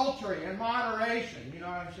have adultery in moderation. You know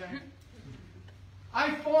what I'm saying?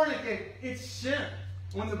 I fornicate. It's sin.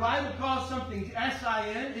 When the Bible calls something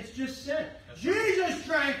sin, it's just sin. Jesus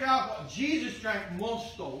drank alcohol. Jesus drank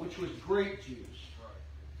mosto, which was grape juice.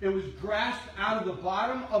 It was grasped out of the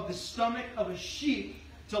bottom of the stomach of a sheep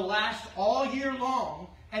to last all year long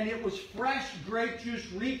and it was fresh grape juice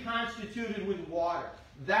reconstituted with water.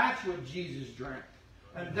 That's what Jesus drank.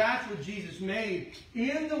 And that's what Jesus made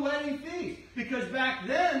in the wedding feast. Because back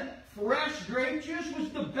then, fresh grape juice was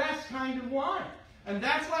the best kind of wine. And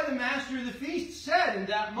that's why the master of the feast said in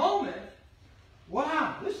that moment,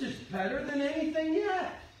 wow, this is better than anything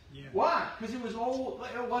yet. Yeah. Why? Because it was old.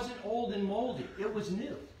 It wasn't old and moldy. It was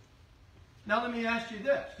new. Now let me ask you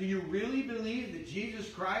this. Do you really believe that Jesus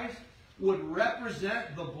Christ would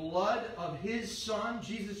represent the blood of His Son?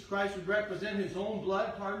 Jesus Christ would represent His own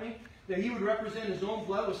blood, pardon me? That He would represent His own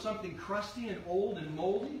blood with something crusty and old and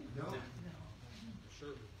moldy? No. Sure.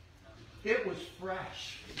 It was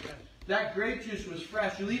fresh. That grape juice was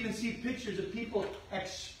fresh. You'll even see pictures of people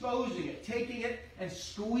exposing it, taking it and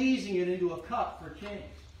squeezing it into a cup for kings.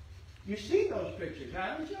 You've seen those pictures,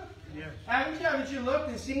 haven't you? Yes. Haven't you looked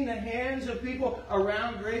and seen the hands of people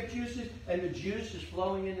around grape juices and the juice is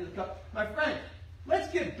flowing into the cup? My friend,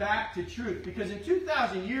 let's get back to truth, because in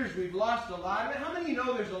 2,000 years we've lost a lot of it. How many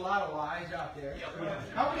know there's a lot of lies out there? Yep.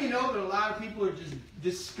 How many know that a lot of people are just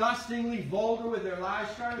disgustingly vulgar with their lies,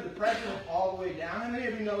 starting with the president all the way down? How many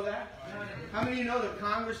of you know that? How many of you know that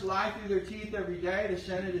Congress lie through their teeth every day, the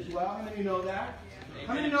Senate as well? How many of you know that?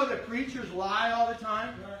 How many of you know that preachers lie all the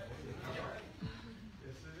time?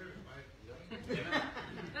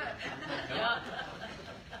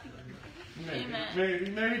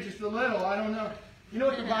 Maybe just a little, I don't know. You know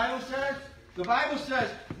what the Bible says? The Bible says,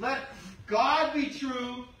 let God be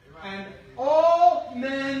true and all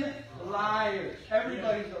men liars.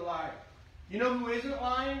 Everybody's a liar. You know who isn't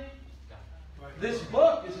lying? This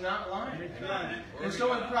book is not lying. And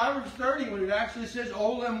so in Proverbs 30, when it actually says,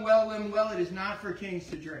 oh, limb well, it is not for kings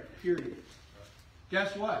to drink, period.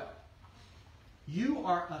 Guess what? You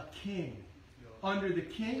are a king. Under the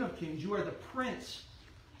King of Kings, you are the prince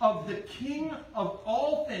of the King of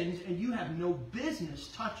all things, and you have no business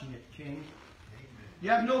touching it, King. You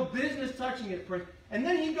have no business touching it, Prince. And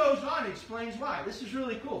then he goes on and explains why. This is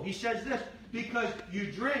really cool. He says this, because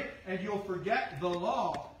you drink and you'll forget the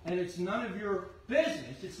law, and it's none of your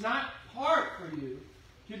business. It's not hard for you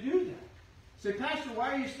to do that. Say, Pastor,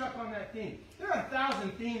 why are you stuck on that theme? There are 1,000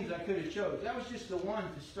 themes I could have chose. That was just the one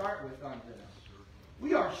to start with on this.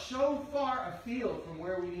 We are so far afield from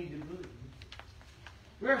where we need to be.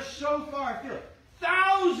 We are so far afield.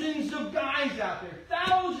 Thousands of guys out there,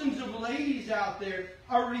 thousands of ladies out there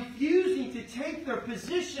are refusing to take their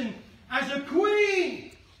position as a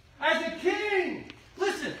queen, as a king.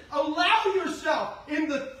 Listen, allow yourself in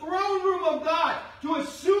the throne room of God to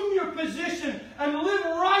assume your position and live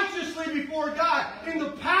righteously before God in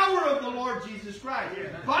the power of the Lord Jesus Christ.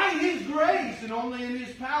 By His grace and only in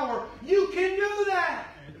His power, you can do that.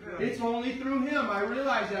 It's only through Him. I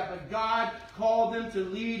realize that. But God called them to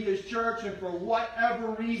lead His church, and for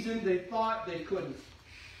whatever reason, they thought they couldn't.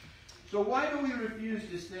 So why do we refuse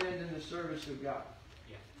to stand in the service of God?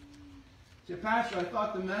 Say, Pastor, I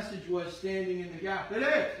thought the message was standing in the gap. It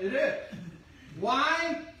is. It is.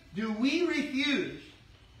 Why do we refuse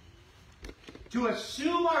to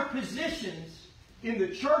assume our positions in the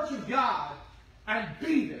church of God and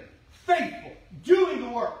be there, faithful, doing the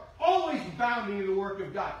work, always abounding in the work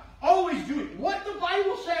of God, always doing what the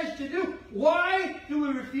Bible says to do? Why do we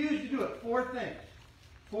refuse to do it? 4 things.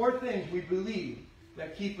 4 things we believe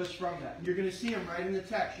that keep us from that. You're going to see them right in the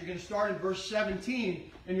text. You're going to start in verse 17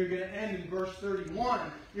 and you're going to end in verse 31.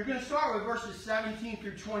 You're going to start with verses 17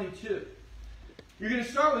 through 22. You're going to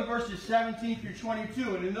start with verses 17 through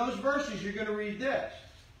 22. And in those verses, you're going to read this.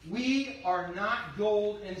 We are not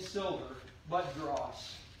gold and silver, but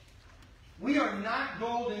dross. We are not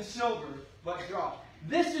gold and silver, but dross.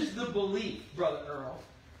 This is the belief, Brother Earl.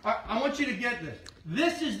 I want you to get this.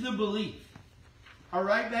 This is the belief. All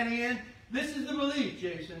right, Benny Ann? This is the belief,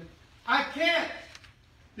 Jason. I can't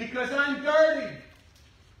because I'm dirty.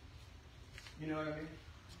 You know what I mean?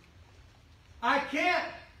 I can't.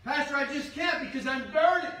 Pastor, I just can't because I'm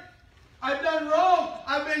dirty. I've done wrong.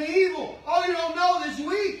 I've been evil. Oh, you don't know, this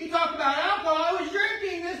week, you talk about alcohol. I was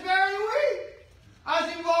drinking this very week. I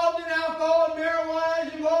was involved in alcohol and marijuana. I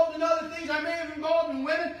was involved in other things. I may have been involved in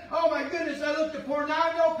women. Oh, my goodness, I looked at porn. Now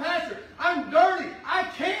I know, Pastor, I'm dirty. I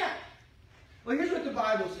can't. Well, here's what the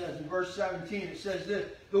Bible says in verse 17. It says this.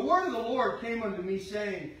 The word of the Lord came unto me,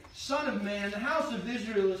 saying, Son of man, the house of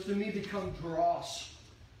Israel is to me become dross.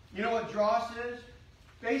 You know what dross is?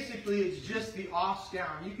 Basically, it's just the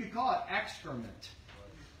offscound. You could call it excrement.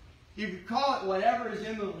 You could call it whatever is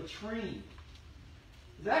in the latrine.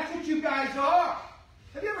 That's what you guys are.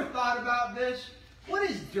 Have you ever thought about this? What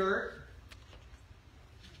is dirt?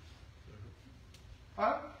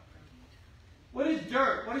 Huh? What is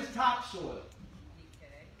dirt? What is topsoil?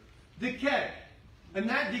 Decay. And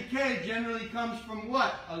that decay generally comes from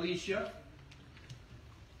what, Alicia?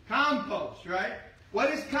 Compost, right?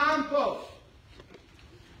 What is compost?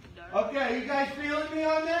 Okay, you guys feeling me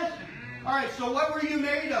on this? All right, so what were you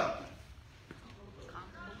made of?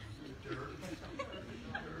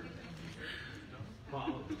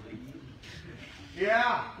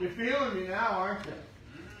 Yeah, you're feeling me now, aren't you?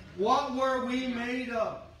 What were we made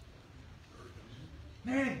of?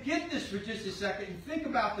 Man, get this for just a second and think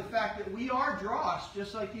about the fact that we are dross,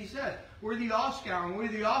 just like he said. We're the off-scouring, we're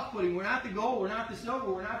the off-putting, we're not the gold, we're not the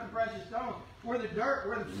silver, we're not the precious stones, we're the dirt,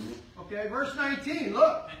 we're the... Okay, verse 19,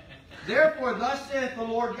 look. Therefore, thus saith the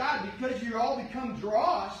Lord God, because you all become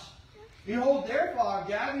dross, behold, therefore I'll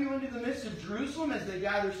gather you into the midst of Jerusalem as they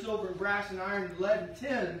gather silver and brass and iron and lead and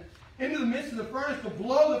tin, into the midst of the furnace to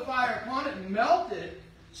blow the fire upon it and melt it.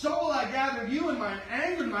 So will I gather you in my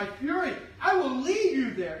anger and my fury. I will leave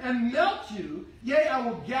you there and melt you. Yea, I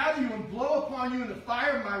will gather you and blow upon you in the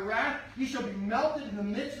fire of my wrath. You shall be melted in the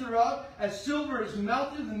midst thereof, as silver is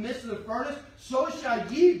melted in the midst of the furnace. So shall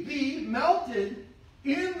ye be melted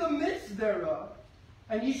in the midst thereof.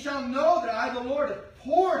 And ye shall know that I, the Lord, have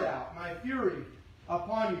poured out my fury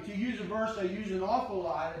upon you. To use a verse I use an awful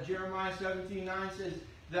lot, Jeremiah 17:9 says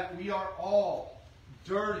that we are all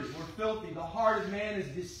dirty, we're filthy. The heart of man is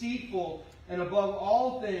deceitful, and above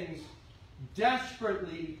all things,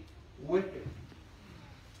 desperately wicked.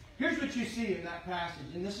 Here's what you see in that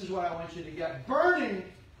passage, and this is what I want you to get. Burning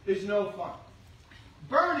is no fun.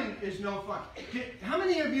 Burning is no fun. How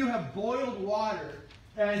many of you have boiled water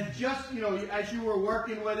and just, as you were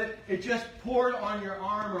working with it, it just poured on your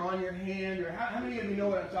arm or on your hand? Or how many of you know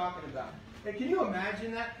what I'm talking about? Hey, can you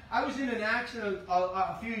imagine that? I was in an accident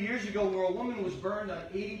a few years ago where a woman was burned on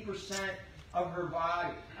 80% of her body.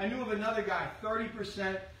 I knew of another guy,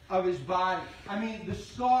 30% of his body. I mean, the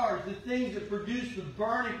scars, the things that produce the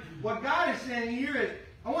burning. What God is saying here is,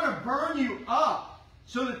 I want to burn you up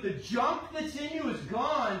so that the junk that's in you is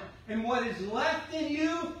gone, and what is left in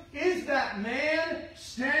you is that man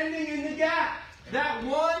standing in the gap. That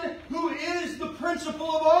one who is the principal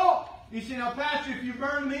of all. You say, now, Pastor, if you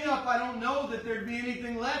burn me up, I don't know that there'd be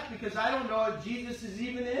anything left because I don't know if Jesus is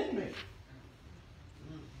even in me.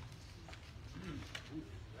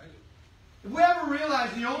 If we ever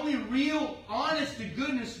realize the only real, honest to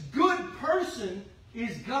goodness, good person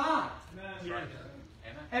is God. Amen.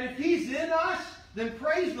 And if He's in us, then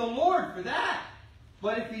praise the Lord for that.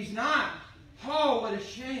 But if He's not, oh, what a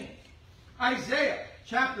shame. Isaiah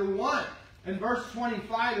chapter 1 and verse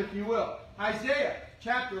 25, if you will. Isaiah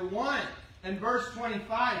chapter 1 and verse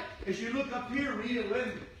 25. As you look up here, read it with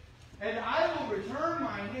me. And I will return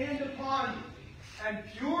my hand upon you, and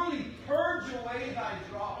purely purge away thy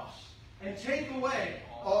dross, and take away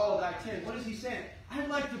all thy sin. What is he saying? I'd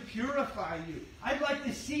like to purify you. I'd like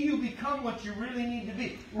to see you become what you really need to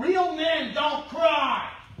be. Real men don't cry.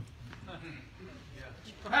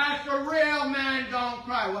 Pastor, real men don't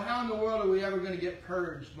cry. Well, how in the world are we ever going to get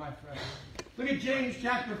purged, my friend? Look at James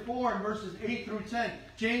chapter 4 and verses 8 through 10.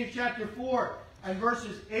 James chapter 4 and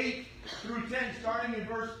verses 8 through 10. Starting in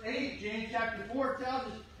verse 8, James chapter 4 tells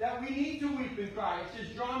us that we need to weep and cry. It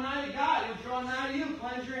says, draw nigh to God. He'll draw nigh to you.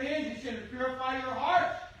 Cleanse your hands. You sin to purify your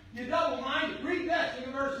heart. You're double-minded. Read this. Look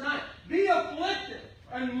at verse 9. Be afflicted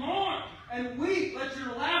and mourn and weep. Let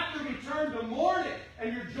your laughter be turned to mourning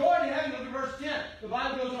and your joy to heaven. Look at verse 10. The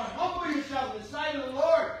Bible goes on. Humble yourself in the sight of the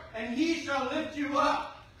Lord, and He shall lift you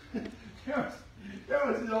up. There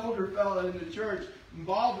was an older fellow in the church in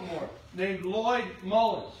Baltimore named Lloyd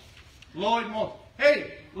Mullins. Lloyd Mullins.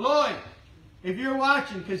 Hey, Lloyd, if you're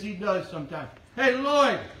watching, because he does sometimes. Hey,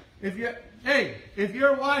 Lloyd, if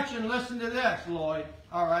you're watching, listen to this, Lloyd.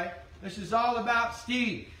 All right? This is all about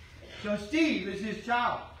Steve. So Steve is his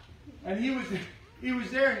child. And he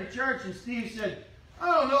was there in the church, and Steve said, I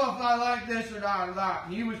don't know if I like this or not.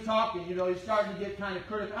 And he was talking, he started to get kind of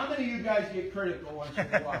critical. How many of you guys get critical once in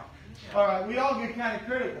a while? All right, we all get kind of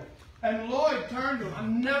critical. And Lloyd turned to him. I'll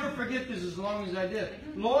never forget this as long as I did.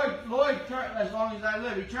 Lloyd turned, as long as I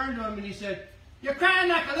live, he turned to him and he said, you're crying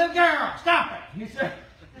like a little girl. Stop it. He said,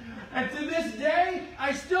 and to this day,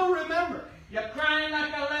 I still remember, you're crying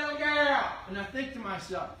like a little girl. And I think to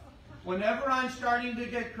myself, whenever I'm starting to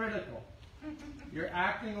get critical, you're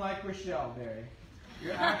acting like Rochelle, Barry.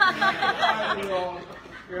 You're acting like a 5-year-old.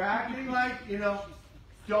 You're acting like,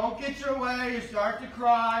 don't get your way. You start to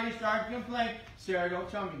cry. You start to complain. Sarah, don't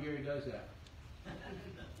tell me Gary does that.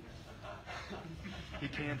 He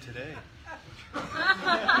can today.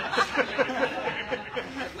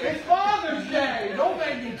 It's Father's Day. Don't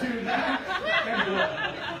make me do that.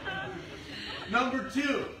 Number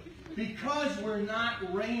 2, because we're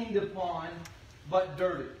not rained upon but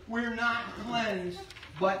dirty. We're not cleansed,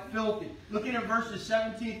 but filthy. Looking at verses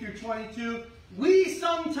 17 through 22, we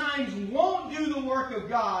sometimes won't do the work of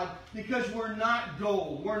God because we're not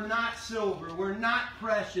gold, we're not silver, we're not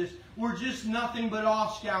precious, we're just nothing but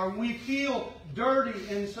offscour. We feel dirty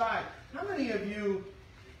inside. How many of you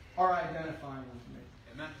are identifying with me?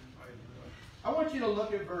 Amen. I want you to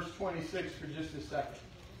look at verse 26 for just a second.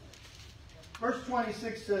 Verse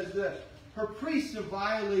 26 says this, her priests have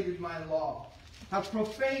violated my law, have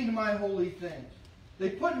profaned my holy things.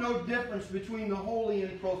 They put no difference between the holy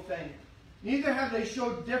and profane. Neither have they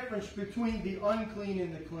showed difference between the unclean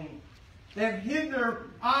and the clean. They have hid their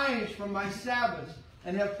eyes from my Sabbaths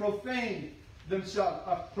and have profaned themselves,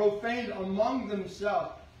 profaned among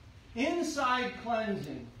themselves. Inside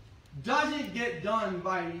cleansing doesn't get done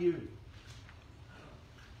by you.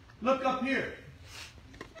 Look up here.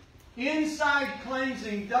 Inside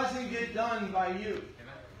cleansing doesn't get done by you.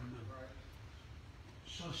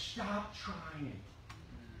 So stop trying.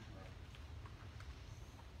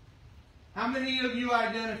 How many of you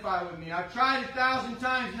identify with me? I've tried 1,000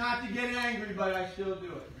 times not to get angry, but I still do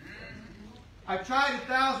it. I've tried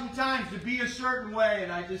 1,000 times to be a certain way,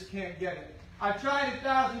 and I just can't get it. I've tried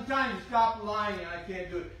 1,000 times to stop lying, and I can't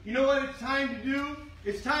do it. You know what it's time to do?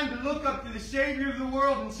 It's time to look up to the Savior of the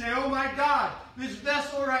world and say, oh my God, this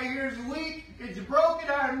vessel right here is weak, it's broken,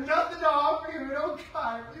 I have nothing to offer you, but oh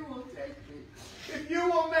God, if you will take me, if you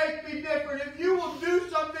will make me different, if you will do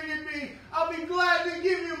something in me, I'll be glad to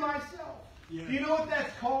give you myself. Yeah. Do you know what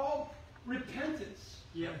that's called? Repentance.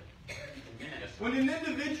 Yeah. When an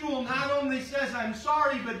individual not only says, I'm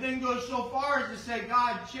sorry, but then goes so far as to say,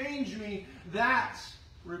 God, change me, that's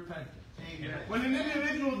repentance. Amen. When an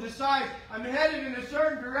individual decides, I'm headed in a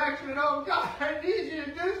certain direction, and oh God, I need you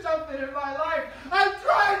to do something in my life. I'm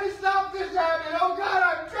trying to stop this habit. Oh God,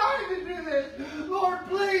 I'm trying to do this. Lord,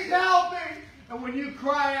 please help me. And when you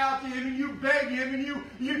cry out to Him and you beg Him and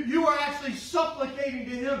you are actually supplicating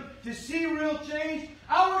to Him to see real change,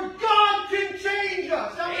 our God can change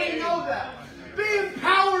us. How many know that? Be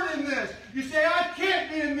empowered in this. You say, I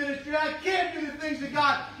can't be in ministry. I can't do the things of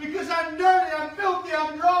God because I'm dirty, I'm filthy,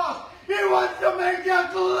 I'm wrong. He wants to make you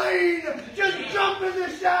clean. Just jump in the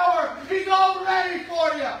shower. He's all ready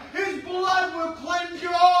for you. His blood will cleanse you.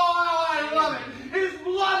 Oh, I love it. His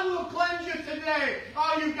blood will cleanse you today.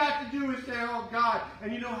 All you've got to do is say, oh God.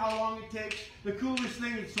 And you know how long it takes? The coolest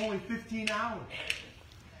thing is it's only 15 hours.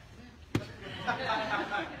 15 days.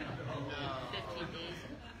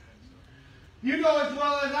 You know as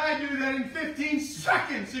well as I do that in 15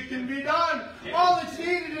 seconds it can be done. All that's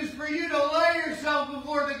needed is for you to lay yourself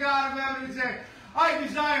before the God of heaven and say, I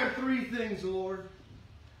desire 3 things, Lord.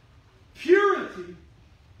 Purity,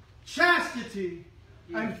 chastity,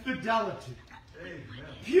 and fidelity.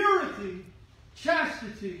 Purity,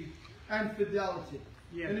 chastity, and fidelity.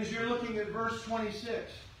 And as you're looking at verse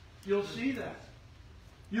 26, you'll see that.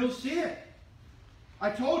 You'll see it.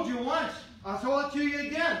 I told you once. I'll tell it to you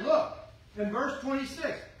again. Look. In verse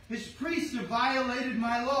 26, his priests have violated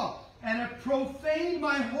my law and have profaned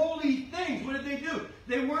my holy things. What did they do?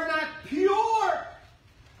 They were not pure.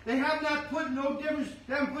 They have not put no difference.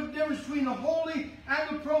 They haven't put difference between the holy and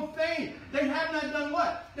the profane. They have not done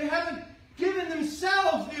what? They haven't given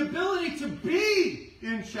themselves the ability to be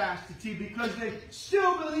in chastity because they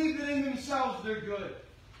still believe that in themselves they're good.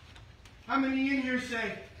 How many in here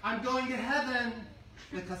say, I'm going to heaven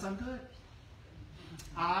because I'm good?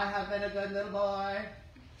 I have been a good little boy.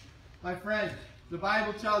 My friends, the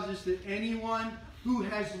Bible tells us that anyone who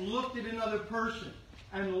has looked at another person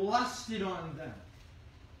and lusted on them,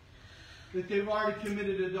 that they've already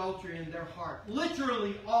committed adultery in their heart.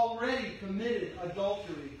 Literally already committed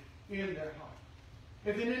adultery in their heart.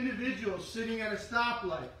 If an individual sitting at a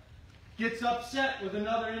stoplight gets upset with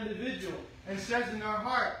another individual and says in their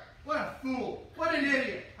heart, what a fool, what an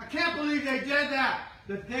idiot, I can't believe they did that,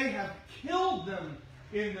 that they have killed them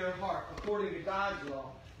in their heart, according to God's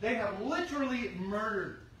law. They have literally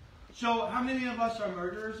murdered. So, how many of us are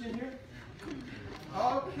murderers in here?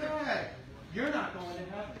 Okay. You're not going to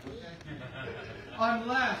heaven.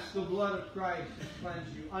 Unless the blood of Christ has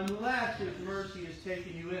cleansed you. Unless His mercy has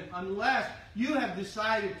taken you in. Unless you have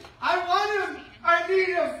decided, I want Him. I need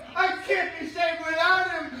Him. I can't be saved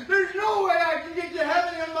without Him. There's no way I can get to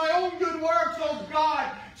heaven in my own good works. Oh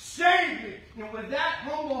God, save me. And with that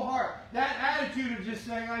humble heart, that attitude of just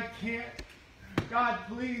saying, I can't. God,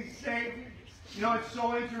 please save me. You know, it's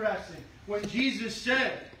so interesting. When Jesus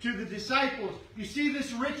said to the disciples, you see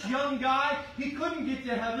this rich young guy? He couldn't get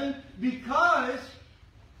to heaven because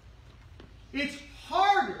it's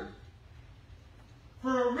harder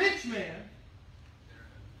for a rich man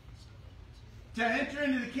to enter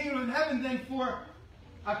into the kingdom of heaven than for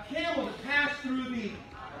a camel to pass through the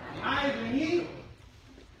eye of a needle. You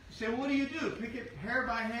say, well, what do? Pick it hair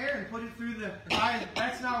by hair and put it through the eye?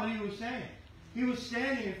 That's not what he was saying. He was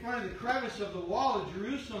standing in front of the crevice of the wall of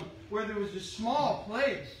Jerusalem where there was a small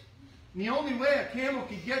place. And the only way a camel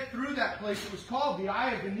could get through that place, it was called the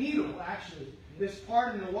eye of the needle, actually, this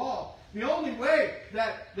part in the wall. The only way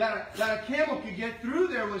that a camel could get through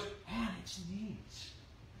there was on its knees.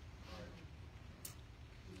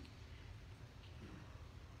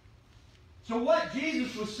 So what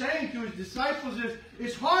Jesus was saying to his disciples is,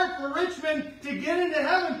 it's hard for rich men to get into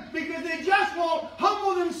heaven because they just won't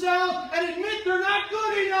humble themselves and admit they're not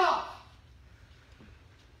good enough.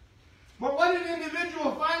 But when an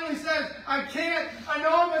individual finally says, I can't, I know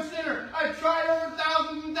I'm a sinner, I've tried over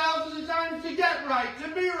thousands and thousands of times to get right, to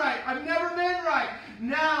be right, I've never been right.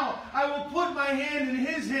 Now I will put my hand in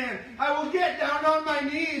his hand. I will get down on my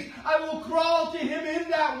knees. I will crawl to him in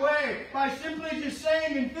that way by simply just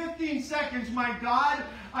saying in 15 seconds, my God,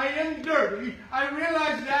 I am dirty. I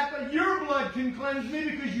realize that, but your blood can cleanse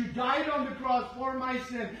me because you died on the cross for my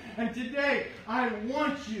sin. And today, I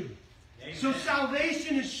want you. Amen. So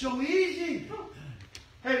salvation is so easy.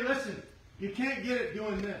 Hey, listen, you can't get it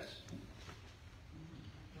doing this.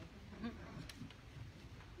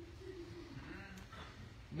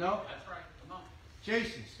 No? That's right. Come on.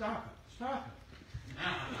 Jason, stop it. Stop it.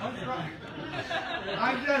 That's right.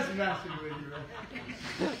 I'm just messing with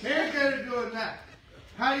you. Right? Can't get it doing that.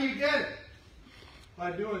 How do you get it?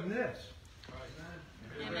 By doing this.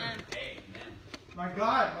 Amen. Amen. My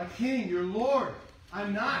God, my King, your Lord.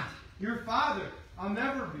 I'm not. Your Father. I'll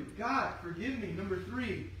never be. God, forgive me. Number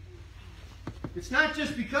 3. It's not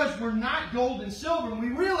just because we're not gold and silver and we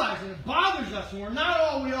realize it, it bothers us and we're not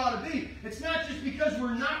all we ought to be. It's not just because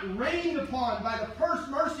we're not rained upon by the first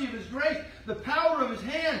mercy of His grace, the power of His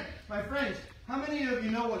hand. My friends, how many of you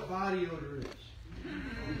know what body odor is?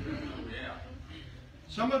 Yeah.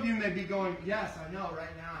 Some of you may be going, yes, I know,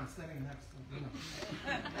 right now I'm sitting next to them.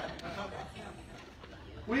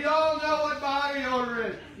 We all know what body odor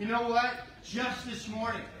is. You know what? Just this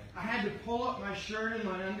morning, I had to pull up my shirt and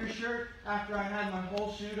my undershirt after I had my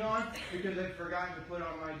whole suit on because I'd forgotten to put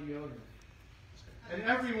on my deodorant. And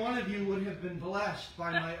every one of you would have been blessed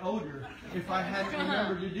by my odor if I hadn't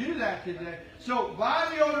remembered to do that today. So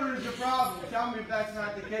body odor is a problem. Tell me if that's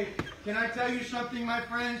not the case. Can I tell you something, my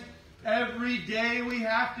friends? Every day we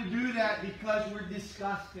have to do that because we're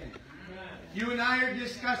disgusting. You and I are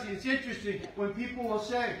disgusting. It's interesting when people will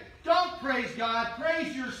say, don't praise God,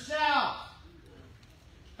 praise yourself.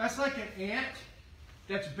 That's like an ant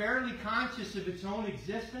that's barely conscious of its own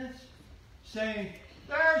existence, saying,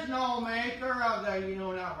 there's no maker of the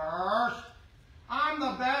universe. I'm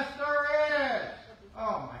the best there is.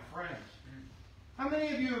 Oh, my friends. How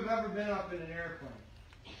many of you have ever been up in an airplane?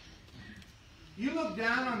 You look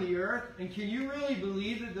down on the earth, and can you really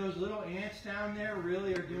believe that those little ants down there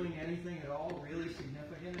really are doing anything at all really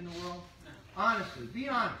significant in the world? Honestly, be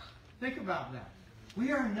honest. Think about that.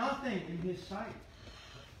 We are nothing in His sight.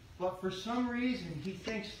 But for some reason, He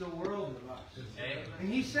thinks the world of us.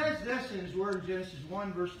 And He says this in His Word in Genesis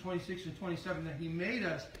 1, verse 26 and 27, that He made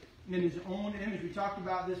us in His own image. We talked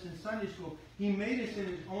about this in Sunday school. He made us in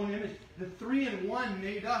His own image. The 3-in-1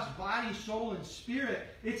 made us, body, soul, and spirit.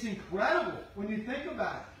 It's incredible when you think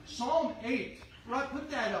about it. Psalm 8, right,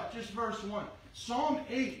 put that up, just verse 1. Psalm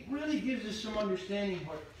 8 really gives us some understanding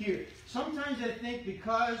here. Sometimes I think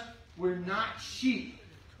because we're not sheep,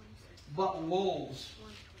 but wolves,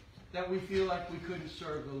 that we feel like we couldn't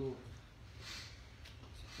serve the Lord.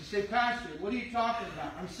 You say, Pastor, what are you talking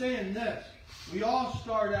about? I'm saying this. We all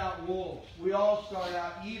start out wolves. We all start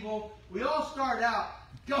out evil. We all start out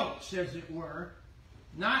goats, as it were.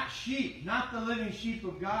 Not sheep. Not the living sheep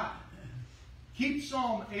of God. Keep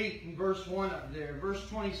Psalm 8 and verse 1 up there. Verse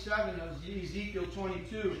 27 of Ezekiel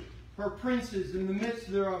 22. Her princes in the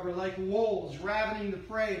midst thereof are like wolves, ravening the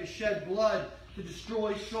prey to shed blood, to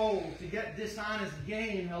destroy souls, to get dishonest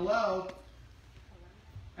gain. Hello.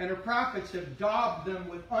 And her prophets have daubed them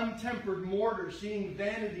with untempered mortar, seeing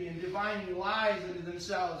vanity and divining lies into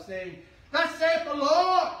themselves, saying, thus saith the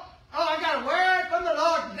Lord. Oh, I got a word from the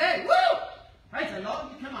Lord today. Woo! Praise the Lord.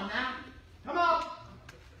 Come on now. Come on.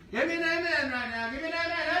 Give me an amen right now. Give me an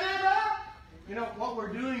amen. Amen, bro. You know, what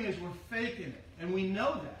we're doing is we're faking it. And we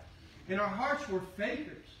know that. In our hearts, we're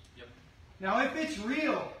fakers. Yep. Now, if it's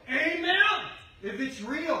real, amen. If it's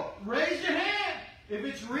real, raise your hand. If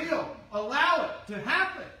it's real, allow it to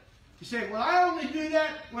happen. You say, well, I only do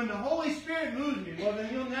that when the Holy Spirit moves me. Well,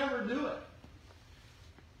 then you'll never do it.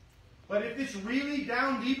 But if it's really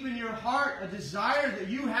down deep in your heart, a desire that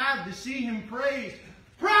you have to see Him praised,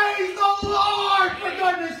 Praise the Lord, for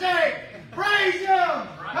goodness sake. Praise Him.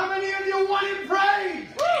 How many of you want Him praised?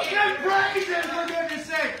 Then praise Him, for goodness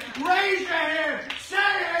sake. Raise your hand. Say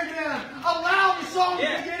amen. Allow the song to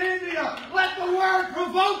get into you. Let the Word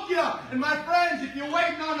provoke you. And my friends, if you're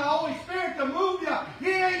waiting on the Holy Spirit to move you,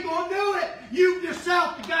 He ain't going to do it. You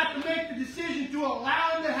yourself have got to make the decision to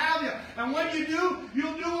allow Him to have you. And when you do,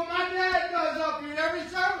 you'll do what my dad does up here in every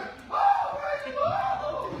sermon. Oh, praise the Lord.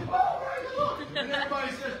 Oh, praise the Lord. And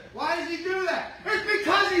everybody says, why does He do that? It's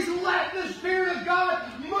because He's let the Spirit of God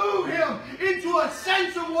move him into a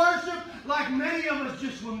sense of worship like many of us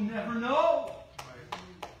just will never know.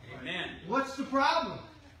 Amen. What's the problem?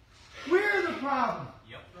 We're the problem.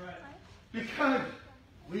 Yep. Because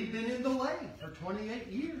we've been in the way for 28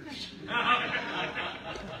 years.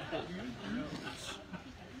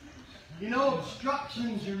 You know,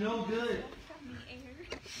 obstructions are no good.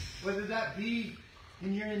 Whether that be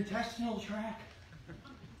in your intestinal tract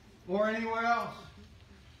or anywhere else.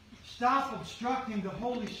 Stop obstructing the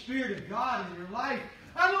Holy Spirit of God in your life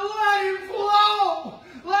and let Him flow.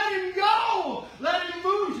 Let Him go. Let Him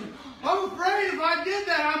move you. I'm afraid if I did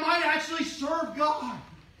that, I might actually serve God.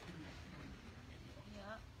 Yeah.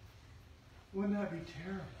 Wouldn't that be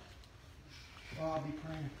terrible? Well, I'll be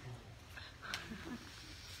praying for you.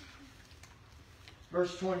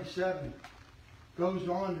 Verse 27 goes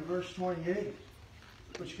on to verse 28,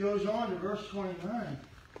 which goes on to verse 29.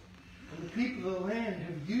 And the people of the land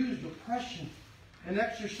have used oppression and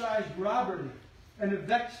exercised robbery and have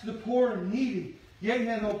vexed the poor and needy. Yea,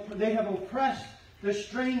 they have oppressed the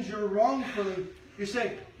stranger wrongfully. You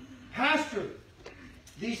say, Pastor,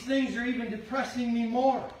 these things are even depressing me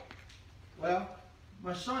more. Well,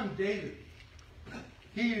 my son David,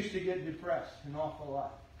 he used to get depressed an awful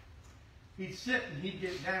lot. He'd sit and he'd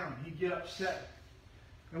get down. He'd get upset.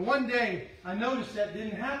 And one day, I noticed that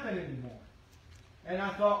didn't happen anymore. And I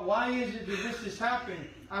thought, why is it that this is happening?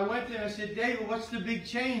 I went to him and I said, David, what's the big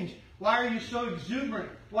change? Why are you so exuberant?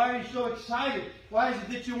 Why are you so excited? Why is it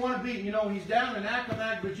that you want to be? You know, he's down in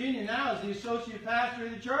Accomack, Virginia now as the associate pastor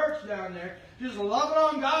of the church down there. Just loving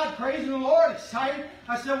on God, praising the Lord, excited.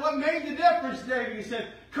 I said, what made the difference, David? He said,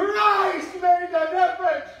 Christ made the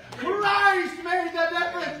difference. Christ made the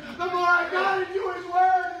difference. The more I got into His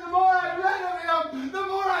Word, the more I read of Him, the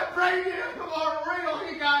more I prayed to Him, the more real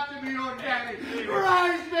He got to be organic.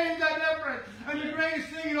 Christ made the difference. And the greatest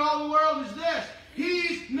thing in all the world is this.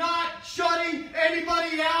 He's not shutting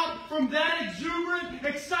anybody out from that exuberant,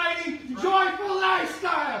 exciting, joyful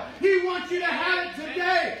lifestyle. He wants you to have it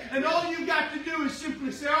today. And all you've got to do is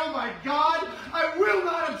simply say, oh my God, I will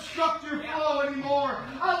not obstruct your flow anymore.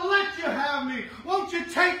 I'll let you have me. Won't you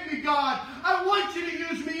take me, God? I want you to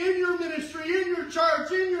use me in your ministry, in your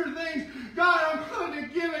church, in your things. God, I'm going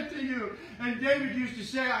to give it to you. And David used to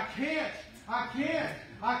say, I can't. I can't.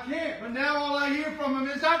 I can't. But now all I hear from him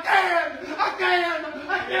is, I can. I can.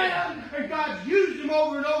 I can. And God's used him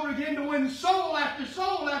over and over again to win soul after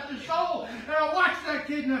soul after soul. And I watch that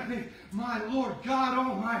kid and I think, my Lord God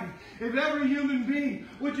Almighty, if every human being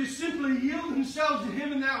would just simply yield themselves to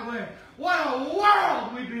Him in that way, what a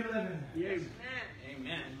world we'd be living in. Amen.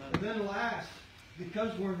 Amen. And then last,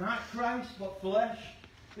 because we're not Christ but flesh,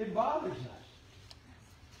 it bothers us.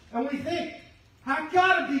 And we think, I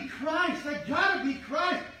gotta be Christ. I gotta be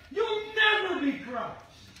Christ. You'll never be Christ.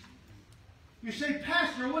 You say,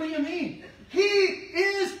 Pastor, what do you mean? He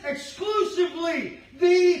is exclusively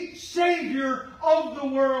the Savior of the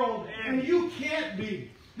world. And you can't be.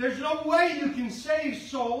 There's no way you can save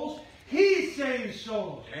souls. He saves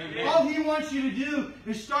souls. Amen. All He wants you to do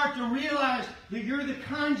is start to realize that you're the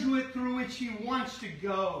conduit through which He wants to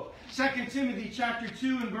go. 2 Timothy chapter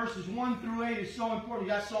 2 and verses 1 through 8 is so important.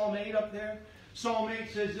 You got Psalm 8 up there? Psalm 8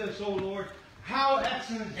 says this, O Lord, how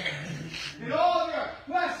excellent in all the earth,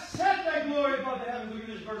 who has set thy glory above the heavens. Look at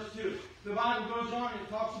this verse 2. The Bible goes on and it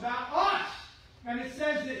talks about us. And it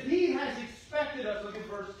says that He has expected us. Look at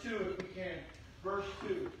verse 2 if we can. Verse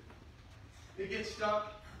 2. It gets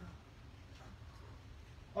stuck.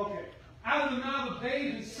 Okay. Out of the mouth of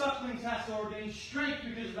babes and sucklings hast thou ordained strength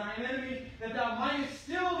because of thine enemy, that thou mightest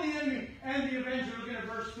still the enemy and the avenger. Look at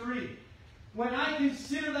verse 3. When I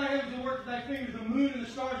consider thy heavens, the work of thy fingers, the moon and the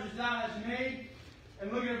stars which thou hast made.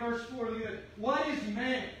 And look at verse 4. Look at it. What is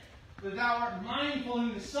man, that thou art mindful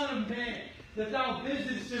in the Son of Man, that thou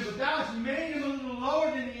visitest him? But thou hast made him a little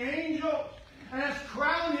lower than the angels, and hast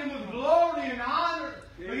crowned him with glory and honor.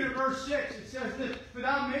 Look at verse 6. It says this, for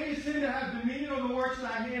thou madest him to have dominion over the works of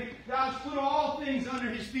thy hand. Thou hast put all things under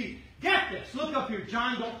his feet. Get this. Look up here.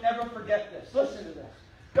 John, don't ever forget this. Listen to this.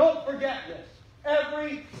 Don't forget this.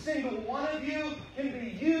 Every single one of you can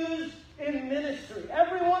be used in ministry.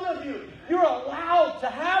 Every one of you. You're allowed to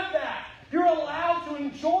have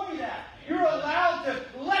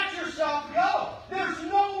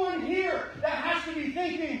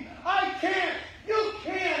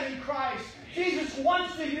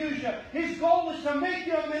goal is to make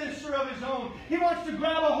you a minister of His own. He wants to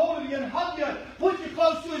grab a hold of you and hug you, put you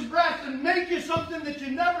close to His breast, and make you something that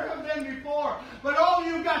you never have been before. But all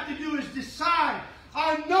you've got to do is decide,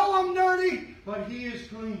 I know I'm dirty, but He is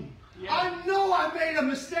clean. Yeah. I know I made a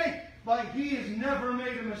mistake, but He has never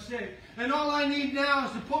made a mistake. And all I need now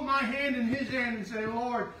is to put my hand in His hand and say,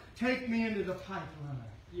 Lord, take me into the pipeline.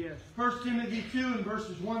 Yes. 1 Timothy 2 and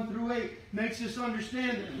verses 1 through 8 makes us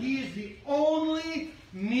understand that He is the only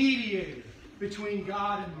mediator between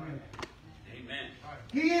God and man. Amen.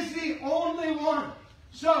 He is the only one.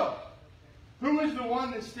 So, who is the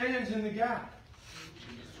one that stands in the gap?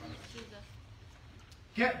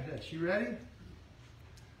 Get this. You ready?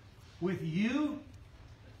 With you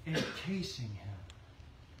encasing Him.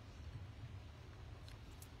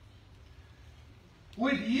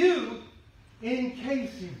 With you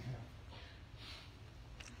encasing Him.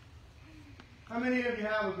 How many of you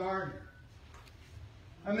have a garden?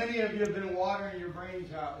 How many of you have been watering your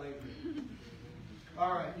brains out lately?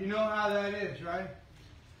 All right, you know how that is, right?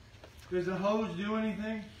 Does the hose do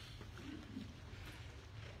anything?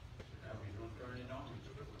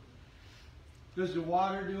 Does the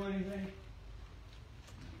water do anything?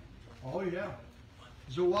 Oh, yeah.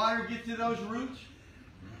 Does the water get to those roots?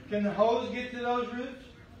 Can the hose get to those roots?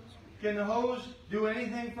 Can the hose do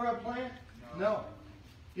anything for a plant? No.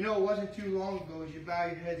 You know, it wasn't too long ago as you bow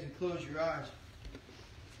your heads and close your eyes.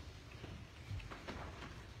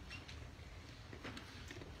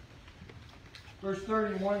 Verse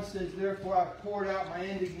 31 says, Therefore I've poured out my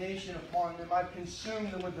indignation upon them. I've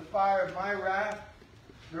consumed them with the fire of my wrath.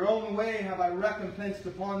 Their own way have I recompensed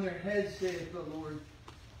upon their heads, saith the Lord.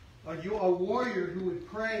 A warrior who would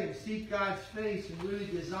pray and seek God's face and really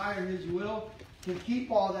desire His will can keep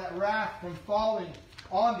all that wrath from falling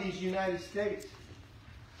on these United States.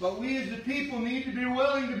 But we as a people need to be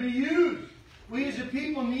willing to be used. We as a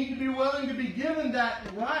people need to be willing to be given that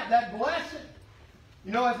right, that blessing.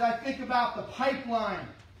 You know, as I think about the pipeline,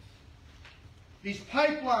 these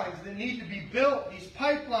pipelines that need to be built, these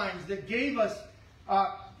pipelines that gave us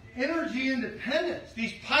energy independence,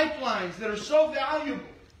 these pipelines that are so valuable.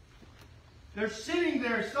 They're sitting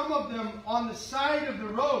there, some of them on the side of the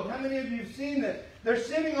road. How many of you have seen that? They're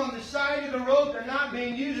sitting on the side of the road. They're not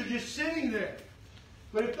being used. They're just sitting there.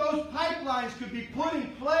 But if those pipelines could be put in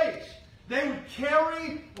place, they would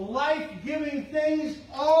carry life-giving things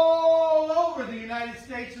all over the United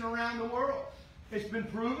States and around the world. It's been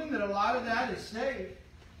proven that a lot of that is saved.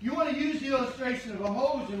 You want to use the illustration of a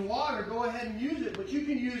hose and water, go ahead and use it. But you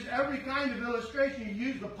can use every kind of illustration. You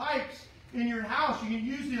use the pipes in your house. You can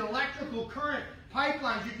use the electrical current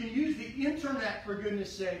pipelines. You can use the internet, for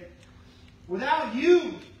goodness sake. Without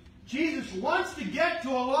you, Jesus wants to get to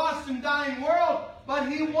a lost and dying world, but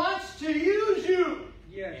He wants to use you.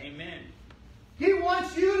 Yes. Amen. He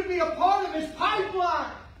wants you to be a part of His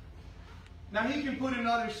pipeline. Now, He can put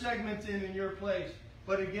another segment in your place.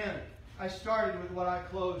 But again, I started with what I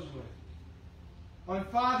closed with. On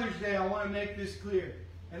Father's Day, I want to make this clear.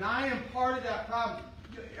 And I am part of that problem.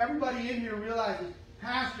 Everybody in here realizes,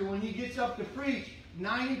 Pastor, when he gets up to preach,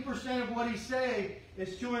 90% of what he says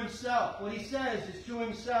is to himself. What he says is to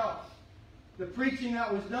himself. The preaching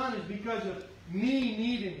that was done is because of me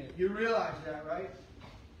needing it. You realize that, right?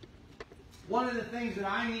 One of the things that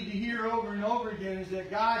I need to hear over and over again is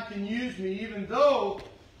that God can use me even though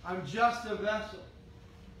I'm just a vessel.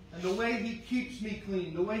 And the way He keeps me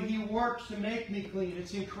clean, the way He works to make me clean,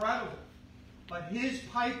 it's incredible. But His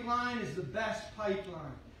pipeline is the best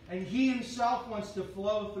pipeline. And He Himself wants to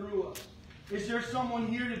flow through us. Is there someone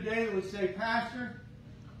here today that would say, Pastor,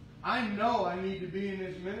 I know I need to be in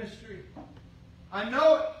this ministry. I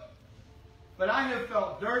know it. But I have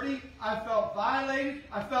felt dirty. I felt violated.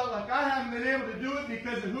 I felt like I haven't been able to do it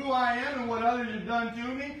because of who I am and what others have done to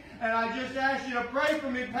me. And I just ask you to pray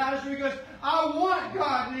for me, Pastor, because I want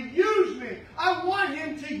God to use me. I want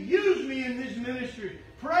Him to use me in His ministry.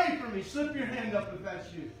 Pray for me. Slip your hand up if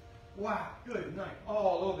that's you. Wow, good night.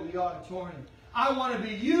 All over the auditorium. I want to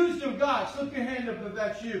be used of God. Slip your hand up if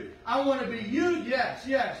that's you. I want to be used. Yes,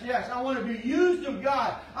 yes, yes. I want to be used of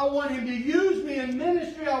God. I want Him to use me in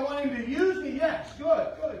ministry. I want Him to use me. Yes,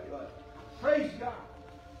 good, good, good. Praise God.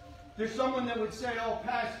 There's someone that would say, oh,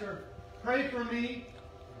 Pastor, pray for me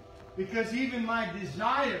because even my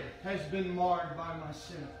desire has been marred by my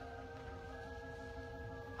sin.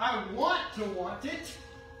 I want it,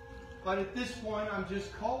 but at this point I'm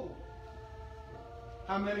just cold.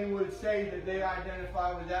 How many would say that they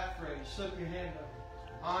identify with that phrase? Slip your hand up.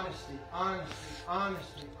 Honesty, honesty,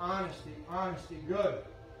 honesty, honesty, honesty. Good.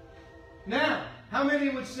 Now, how many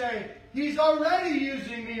would say, He's already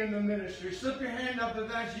using me in the ministry? Slip your hand up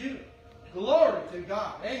if that's you. Glory to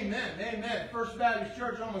God. Amen. Amen. First Baptist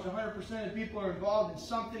Church, almost 100% of people are involved in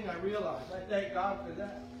something, I realize. I thank God for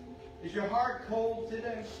that. Is your heart cold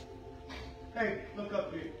today? Hey, look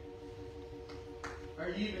up here. Are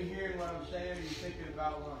you even hearing what I'm saying? Or are you thinking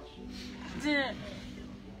about lunch?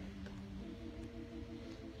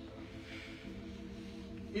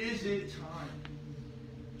 Is it time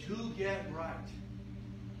to get right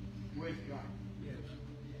with God? Yes.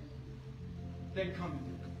 Then come and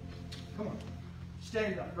do it. Come on.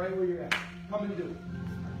 Stand up right where you're at. Come and do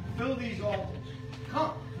it. Fill these altars.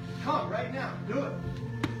 Come. Come right now. Do it.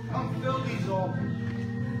 Come fill these altars.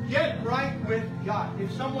 Get right with God.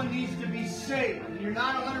 If someone needs to be saved and you're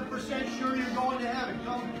not 100% sure you're going to heaven,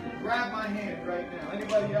 come grab my hand right now.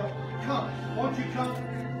 Anybody else? Come. Won't you come?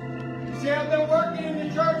 You say, I've been working in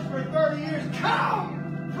the church for 30 years. Come!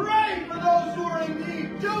 Pray for those who are in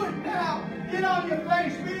need. Do it now. Get on your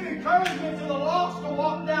face. Be an encouragement to the lost to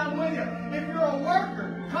walk down with you. If you're a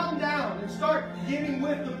worker, come down and start getting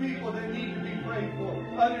with the people that need to be prayed for.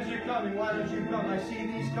 Others are coming. Why don't you come? I see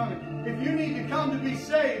these coming. If you need to come to be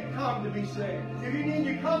saved, come to be saved. If you need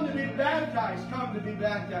to come to be baptized, come to be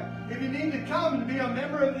baptized. If you need to come to be a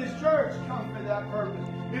member of this church, come for that purpose.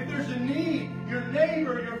 If there's a need, your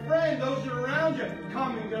neighbor, your friend, those that are around you,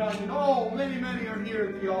 come and get on. And oh, many, many are here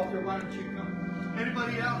at the altar. Why don't you come?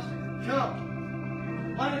 Anybody else?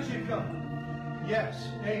 Come. Why don't you come? Yes.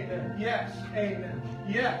 Amen. Yes. Amen.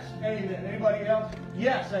 Yes. Amen. Anybody else?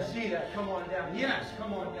 Yes, I see that. Come on down. Yes.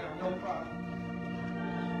 Come on down. No problem.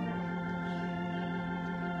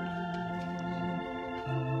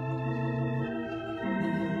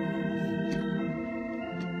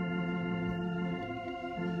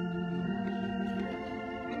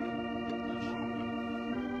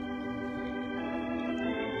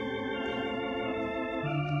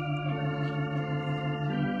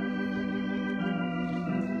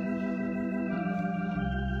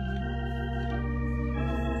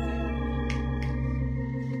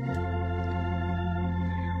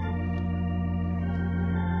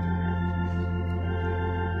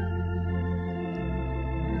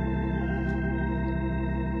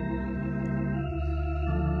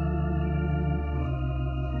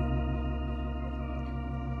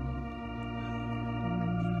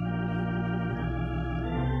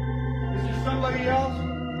 Somebody else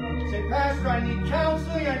say, Pastor, I need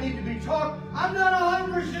counseling, I need to be taught. I'm not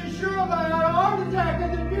 100% sure if I had a heart attack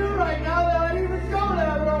in the pew right now that I even go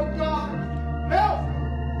there. Oh God, help me.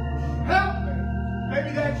 Help me.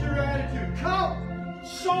 Maybe that's your attitude. Come.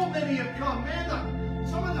 So many have come. Man,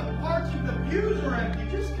 some of the parts of the pews are empty.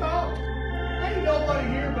 Just come. Ain't nobody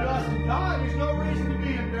here but us and God. There's no reason to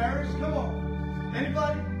be embarrassed. Come on.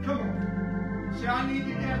 Anybody? Come on. See, I need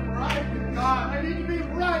to get right with God. I need to be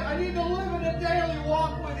right. I need to live in a daily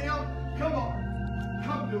walk with Him. Come on.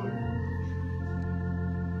 Come do it.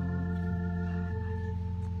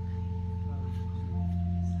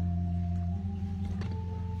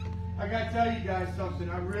 I got to tell you guys something.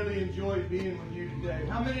 I really enjoyed being with you today.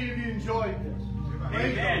 How many of you enjoyed this?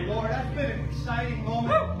 Praise the Lord. That's been an exciting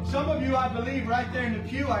moment. Some of you, I believe, right there in the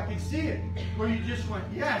pew, I could see it, where you just went,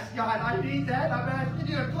 yes, God, I need that. I'm asking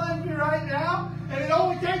you to cleanse me right now. And it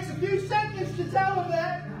only takes a few seconds to tell Him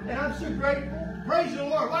that. And I'm so grateful. Praise the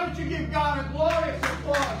Lord. Why don't you give God a glorious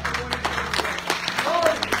applause for what He did?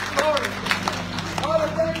 Glory, glory. Father,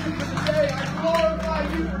 thank you for the day. I glorify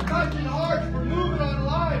you for touching hearts.